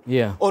uncool.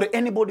 Yeah. Or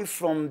anybody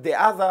from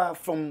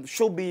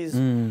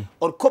showbiz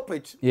or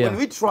corporate. When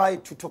we try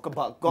to talk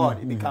about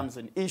God, it becomes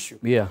an issue.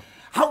 Yeah.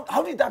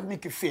 How did that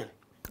make you feel?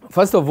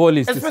 First of all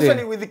is especially to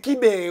say, with the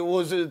Kibe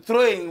was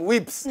throwing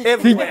whips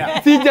everywhere.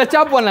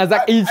 Sijachapwa na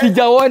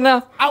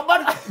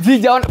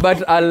sijaona.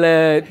 But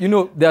I'll you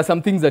know, there are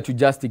some things that you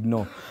just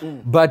ignore.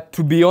 But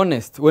to be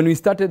honest, when we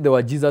started the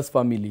WaJesus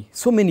family,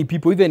 so many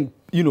people, even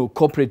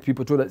corporate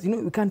people told us,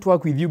 we can't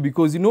work with you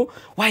because,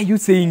 why are you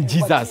saying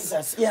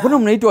Jesus? When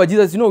I'm writing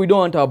Jesus, we don't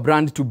want our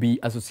brand to be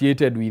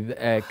associated with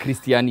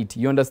Christianity.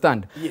 You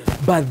understand? Yes.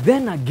 But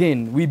then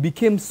again, we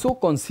became so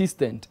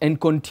consistent and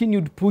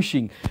continued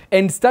pushing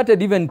and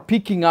started even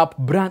picking up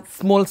brands,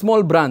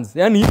 small brands.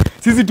 Yani,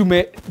 sisi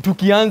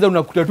tukianza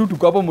unakuta tu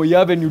tuko hapo Moi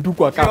Avenue tu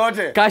kwa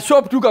ka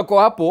shop tu kako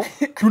hapo,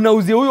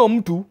 tunauzia huyo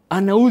mtu,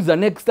 anauza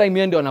next time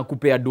yeye ndio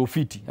anakupea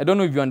dofiti. I don't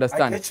know if you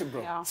understand. I get you,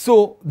 bro. Yeah.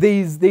 So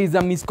there is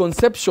a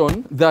misconception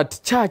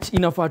that church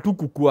inafaa tu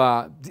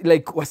kukua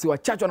like wasi wa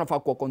church wanafaa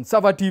kuwa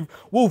conservative,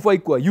 wewe ufai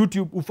kuwa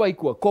YouTube, ufai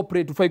kuwa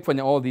corporate, ufai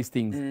kufanya all these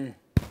things.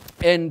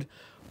 And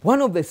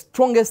one of the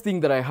strongest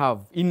things that I have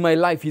in my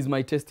life is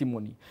my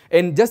testimony.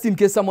 And just in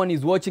case someone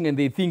is watching and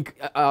they think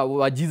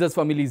WaJesus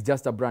family is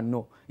just a brand,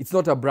 no, it's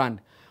not a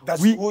brand.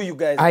 That's who you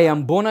guys are. I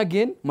am born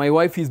again. My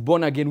wife is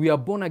born again. We are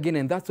born again,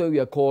 and that's why we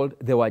are called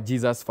the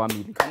WaJesus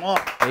family. Come on.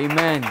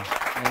 Amen.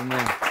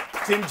 Amen.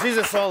 Team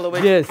Jesus all the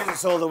way. Yes.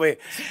 Jesus all the way.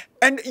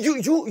 And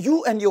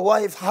you and your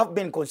wife have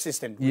been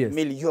consistent. Yes.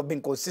 Millie, you have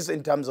been consistent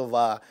in terms of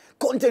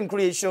content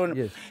creation.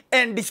 Yes.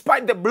 And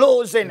despite the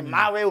blows and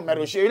mawe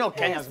umerushia,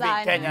 Kenyans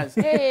being Kenyans.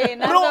 Hey,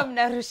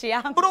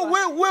 bro,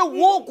 we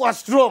walk was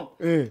strong.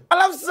 I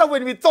love sasa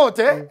when we thought,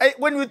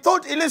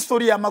 ile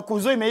story ya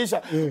makuzo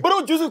imeisha.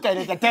 Bro, juzu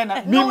kaileta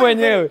tena. Mimi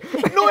mwenyewe.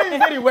 Knowing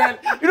very well.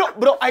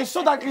 Bro, I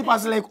saw that clip, I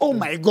was like, oh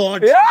my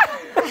God.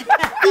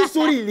 This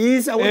story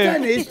iliisha. What's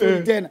the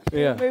story tena?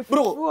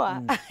 Bro,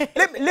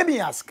 let me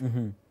ask.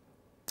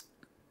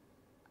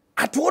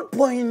 At what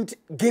point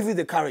gave you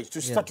the courage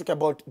to start talking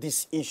about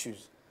these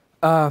issues?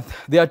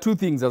 There are two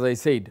things, as I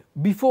said.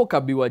 Before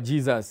Kabi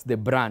WaJesus, the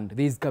brand,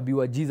 there is Kabi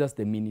WaJesus,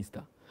 the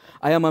minister.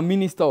 I am a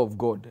minister of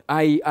God.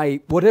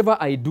 Whatever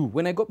I do,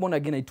 when I got born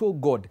again, I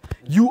told God,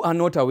 you are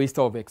not a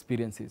waster of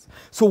experiences.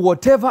 So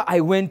whatever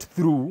I went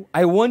through,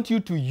 I want you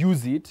to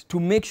use it to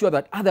make sure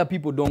that other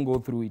people don't go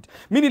through it.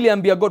 Mimi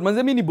niliambia God,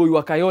 manze mimi ni boy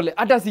wa Kayole,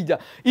 hata sija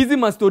hizi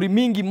mastori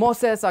mingi,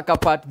 Moses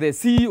akapat the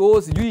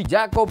CEO, sijui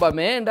Jacob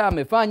ameenda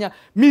amefanya,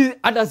 mimi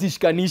hata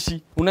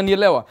sishikanishi,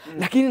 unanielewa?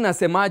 Lakini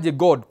nasemaje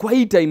God, kwa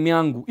hii time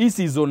yangu, hii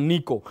season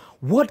niko,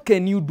 what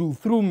can you do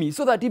through me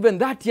so that even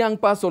that young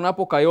person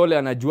hapo Kayole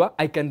anajua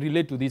I can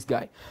relate to this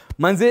guy.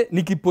 Manze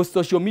nikipost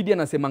social media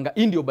nasemanga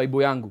hii ndio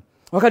Bible yangu.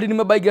 Wakati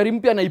nimebuy gari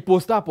mpya na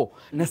ipost hapo,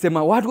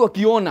 nasema watu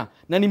wakiona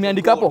na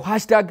nimeandika hapo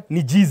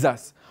 #ni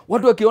Jesus.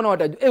 Watu wakiona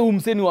watajua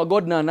umseni wa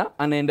God na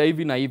anaenda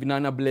hivi na hivi na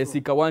ana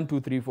blessika 1 2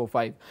 3 4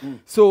 5.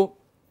 So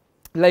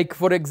like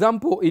for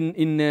example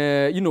in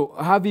you know,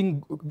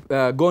 having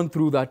gone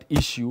through that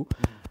issue,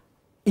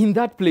 in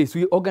that place,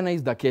 we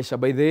organized the Kesha.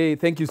 By the way,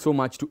 thank you so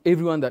much to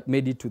everyone that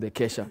made it to the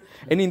Kesha.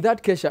 And in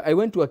that Kesha, I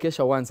went to a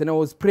Kesha once and I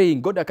was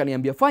praying, God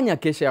akaniambia, fanya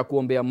Kesha ya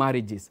kuombea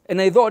marriages. And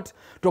I thought,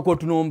 toko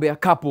tunaombea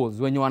couples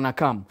when you wanna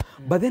come.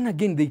 But then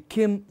again, they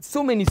came,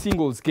 so many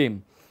singles came.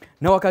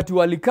 Na wakati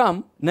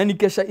walikam, na ni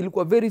Kesha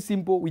ilikuwa very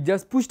simple. We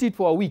just pushed it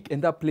for a week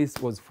and that place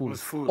was full.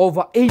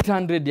 Over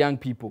 800 young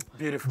people.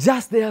 Beautiful.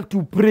 Just there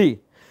to pray.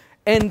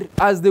 And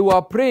as they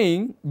were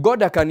praying,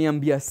 God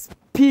akaniambia,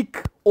 speak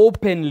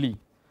openly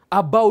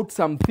about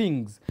some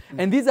things.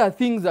 And these are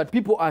things that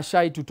people are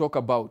shy to talk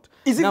about.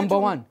 Number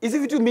one. Is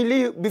it to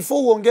Mili,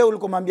 before uongea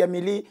ulikomambia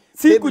Mili?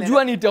 Si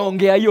kujua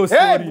nitaongea hiyo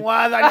story.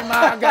 Mwadha ni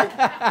magai.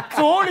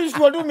 So all is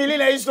to do Mili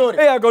na hii story.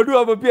 Akadu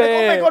hapo pia.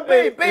 Oh my God,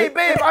 babe,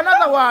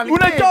 another one.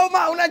 Unachoma.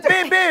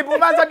 Babe,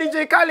 umanza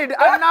DJ Khalid,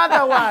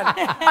 another one.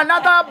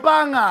 Another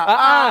banger.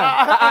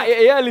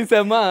 Yeye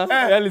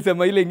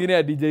alisema ile ingine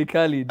ya DJ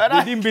Khalid.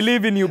 They didn't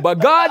believe in you, but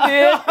God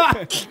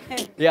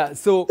did. Yeah,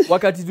 so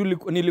wakati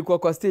nilikuwa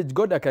kwa stage,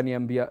 God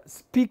akaniambia,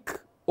 speak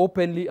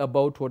openly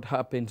about what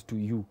happened to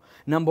you.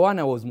 Number one,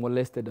 I was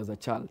molested as a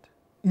child.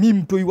 Mi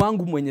mtoi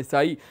wangu mwenye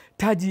sahi,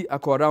 Taji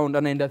ako around,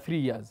 anaenda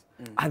 3 years.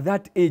 At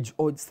that age,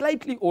 or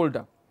slightly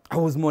older, I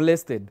was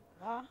molested.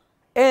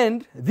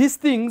 And these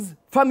things,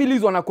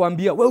 families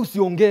wanakuambia, we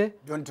usiongee.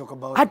 Don't talk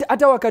about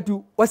hata wakati,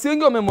 wasi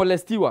wengi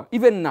wamemolestiwa,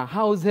 even na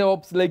house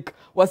helps, like,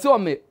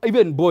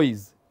 even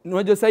boys.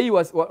 Unajua sahi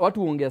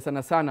watu huongea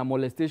sana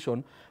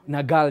molestation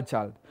na girl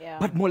child.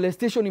 But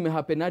molestation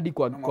imehappen hadi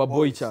kwa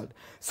boy child.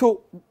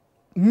 So,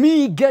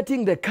 me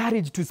getting the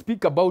courage to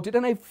speak about it,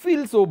 and I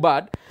feel so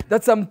bad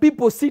that some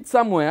people sit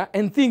somewhere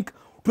and think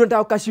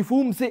tunataka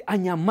kashifu mse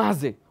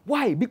anyamaze.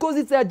 Why? Because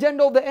it's the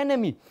agenda of the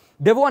enemy.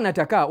 Devil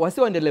anataka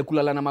wasiendelee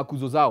kulala na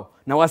makuzo zao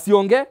na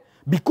wasionge,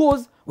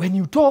 because when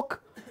you talk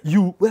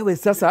wewe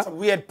sasa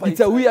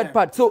it's a weird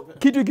part. So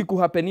kitu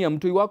ikikuhapenia,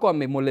 mtu wako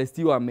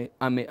amemolestiwa,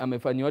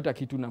 amefanywa hata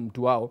kitu na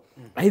mtu wao,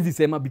 hizi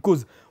sema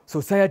because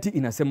society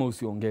inasema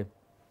usiongee.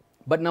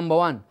 But number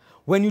one,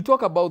 when you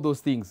talk about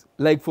those things,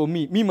 like for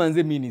me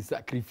manze mimi ni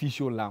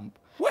sacrificial lamb.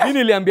 Mimi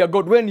niliambia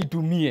God, wewe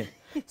nitumie.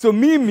 So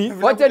mimi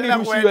wacha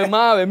nirushiwe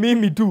mawe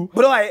mimi tu.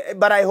 Bro,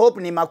 but I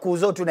hope ni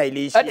makuzo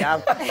tunaishi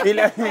hapa.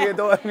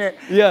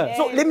 Yeah.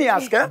 So let me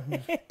ask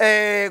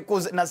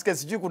cause nasikia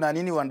sijui kuna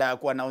nini wanda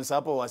ku announce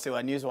hapo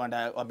wasewa news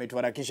wanda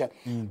wametuharakisha.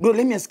 Bro,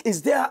 let me ask,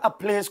 is there a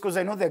place, cause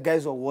I know the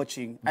guys who are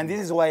watching, and this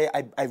is why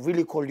I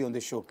really called you on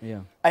the show. Yeah.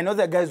 I know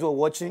the guys who are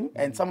watching,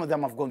 and some of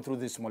them have gone through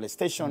this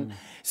molestation.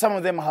 Some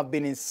of them have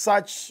been in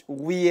such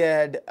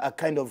weird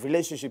kind of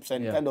relationships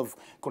and kind of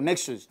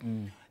connections.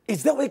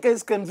 Is that way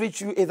guys can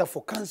reach you either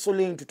for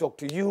counseling, to talk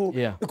to you?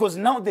 Yeah. Because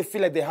now they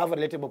feel like they have a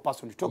relatable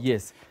person to talk to.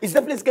 Yes. Is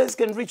that place guys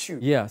can reach you?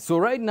 Yeah. So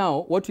right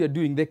now, what we are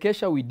doing, the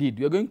Kesha we did,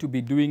 we are going to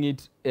be doing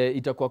it,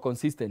 itakuwa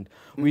consistent.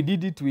 We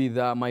did it with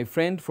my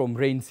friend from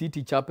Rain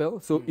City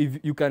Chapel. So if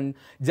you can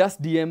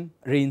just DM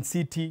Rain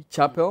City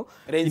Chapel.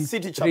 Rain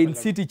City Chapel. Rain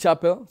City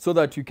Chapel, so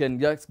that you can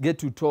just get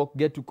to talk,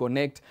 get to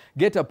connect,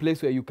 get a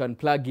place where you can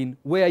plug in,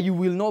 where you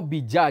will not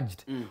be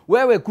judged.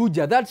 Wewe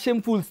kuja, that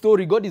shameful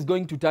story, God is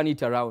going to turn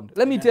it around.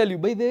 Let me tell you,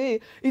 by the way,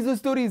 hizo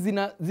stories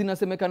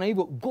zinasemekana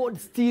hivyo, God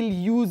still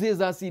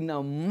uses us in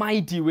a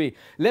mighty way.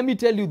 Let me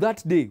tell you,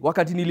 that day,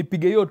 wakati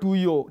nilipiga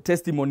hiyo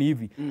testimony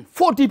hivi,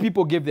 40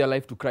 people gave their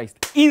life to Christ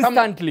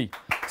instantly.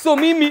 So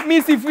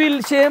me si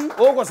feel shame.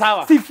 Uko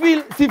sawa. Si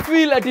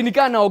feel ati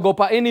nikaa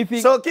naogopa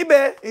anything. So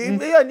kibe,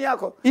 hiyo ni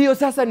yako. Hiyo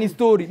sasa ni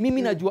story.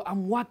 Mimi najua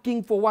I'm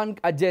working for one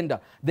agenda,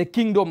 the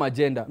kingdom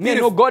agenda. Me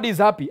know God is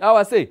happy.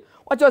 I say,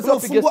 wacha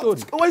wasipige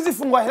story. Wezi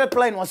fungwa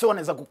helpline, wase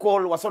wanaweza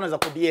kucall, wase wanaweza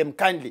ku-DM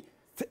kindly.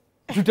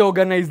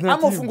 Organize na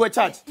team.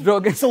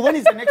 Church. So when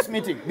is the next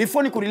meeting?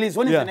 Before you release,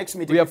 when is the next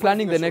meeting? We are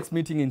planning the next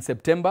meeting in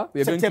September.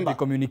 We are going to be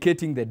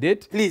communicating the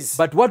date. Please.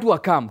 But what will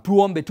come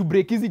to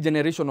break easy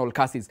generational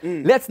curses.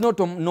 Let's not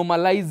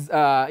normalize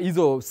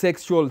hizo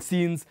sexual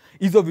scenes,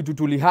 hizo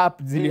vitu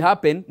zili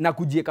happen na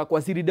kujieka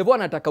kwa siri. Devil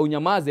anataka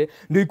unyamaze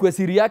ndio ikuwe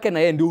siri yake na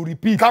yeye ndio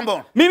repeat. Come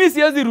on. Mimi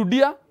siwezi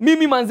rudia.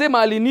 Mimi manze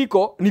mahali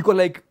niko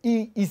like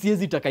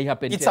siwezi taka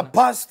happen. It's a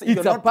past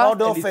you're not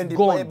proud of,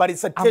 and but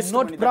it's a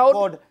testimony that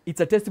God,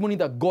 it's a testimony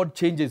that God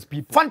changes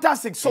people.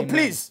 Fantastic. So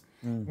please,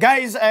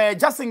 Guys,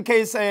 just in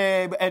case,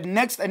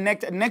 next,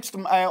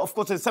 of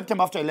course, it's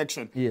September after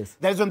election. Yes.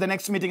 That's when the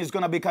next meeting is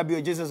going to be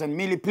Kabi WaJesus and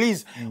Millie.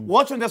 Please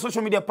watch on the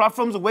social media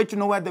platforms. Wait to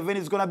know where the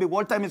venue is going to be,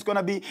 what time it's going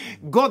to be.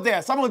 Go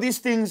there. Some of these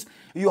things,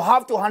 you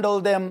have to handle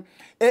them.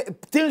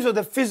 Things of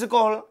the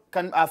physical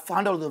can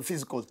handle the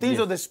physical. Things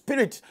of the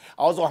spirit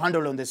are also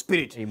handled on the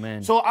spirit.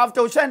 Amen. So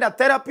after ushaenda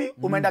therapy,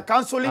 umenda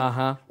counseling,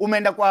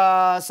 umenda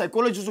kwa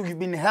psychologist, you've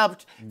been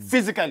helped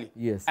physically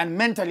and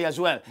mentally as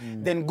well.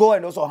 Then go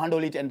and also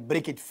handle it and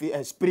break it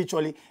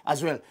spiritually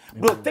as well.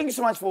 Bro, thank you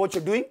so much for what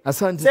you're doing.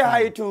 Asante. Say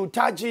hi to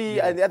Taji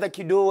and the other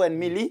kiddo and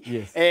Millie.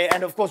 Yes.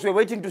 And of course, we're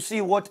waiting to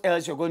see what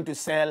else you're going to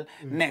sell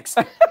next.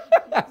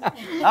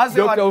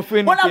 Dr.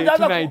 Ofweneke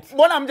tonight.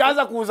 Mbona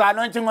mjaanza kuuza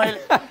anointing oil?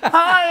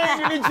 Hi,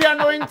 nilichi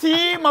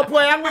anointing,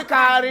 mapua yangu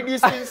ka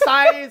reduce in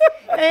size.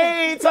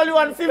 Hey, it's only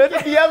 150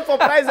 DM for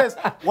prices.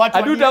 What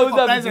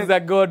Adutauza vitu za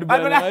God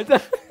bana.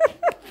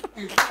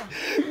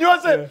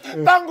 Nyose,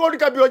 thank God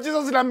Kabi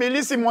WaJesus na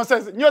Melisi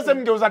Moses. Nyose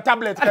mgeuza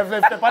tablet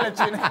pale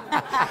chini.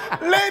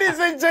 Ladies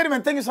and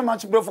gentlemen, thank you so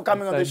much, bro, for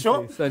coming on the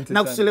show.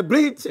 Now to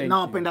celebrate,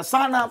 now penda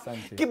sana.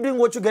 Keep doing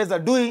what you guys are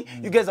doing.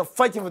 You guys are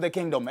fighting for the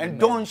kingdom, and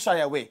don't shy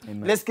away.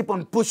 Let's keep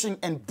on pushing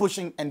and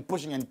pushing and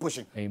pushing and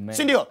pushing. Amen.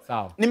 Sindio?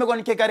 Nimekuwa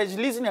nikiencourage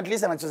listening, at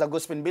least anacheza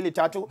gospel mbili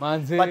tatu.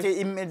 But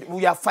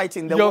we are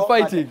fighting the war. You're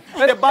fighting.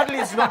 The battle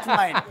is not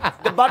mine.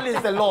 The battle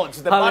is the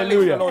Lord's. The battle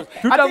is the Lord's.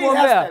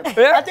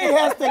 I think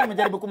hairstyle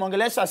nimejaribu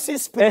kumwongelesha si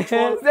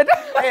spiritual.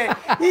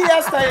 Hii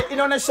hairstyle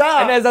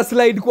inaonesha. Inaweza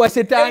slide kwa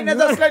shetani.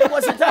 Inaweza slide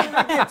kwa shetani.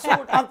 So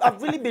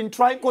I've really been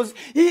trying because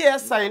hii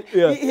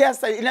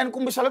hairstyle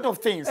inanikumbusha a lot of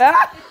things.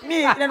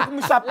 Me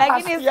inanikumbusha past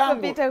yangu. Lakini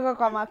sikupita huko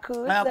kwa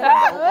makuza.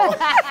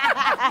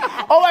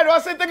 Oh, I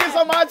was saying thank you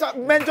so much.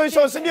 Mentor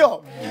show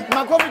sindio.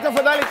 Makofi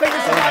tafadhali. Thank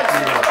you so much.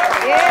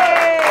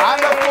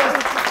 And of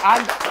course,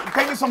 and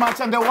thank you so much.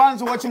 And the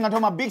ones watching at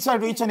home, a big shout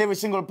out to each and every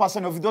single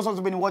person. Of those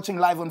who've been watching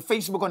live on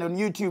Facebook and on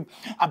YouTube,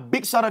 a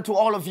big shout out to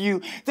all of you.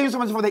 Thank you so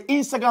much for the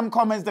Instagram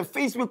comments, the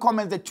Facebook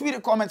comments, the Twitter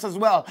comments as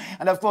well.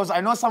 And of course,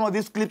 I know some of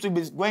these clips will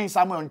be going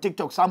somewhere on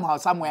TikTok, somehow,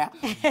 somewhere.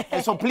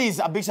 And so please,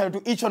 a big shout out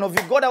to each one of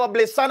you. God, our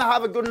blessed son,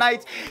 have a good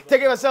night.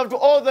 Take care of yourself. To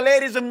all the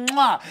ladies, and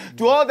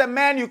to all the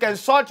men, you can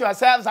sort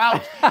yourselves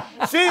out.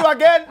 See you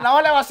again. Na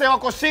wale wase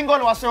wako single,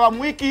 wase wa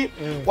mwiki,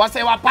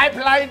 wase wa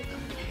pipeline.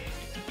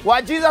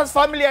 WaJesus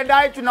family and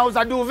I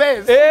tunauza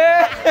duvets.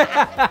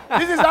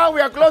 This is how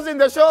we are closing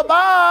the show.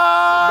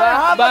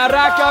 Bye.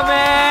 Baraka,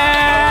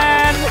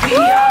 man. We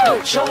are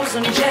the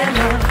chosen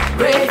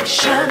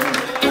generation.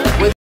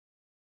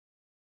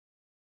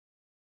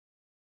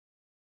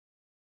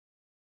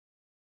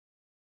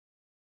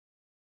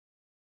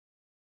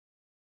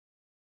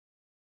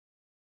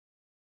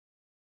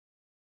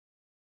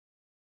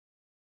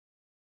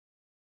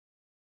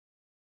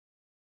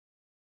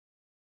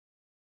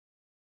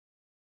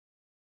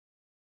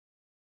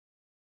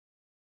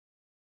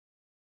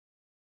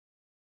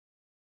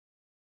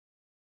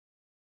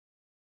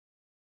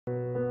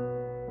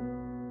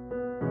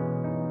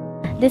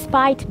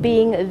 Despite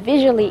being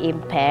visually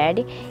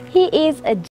impaired, he is a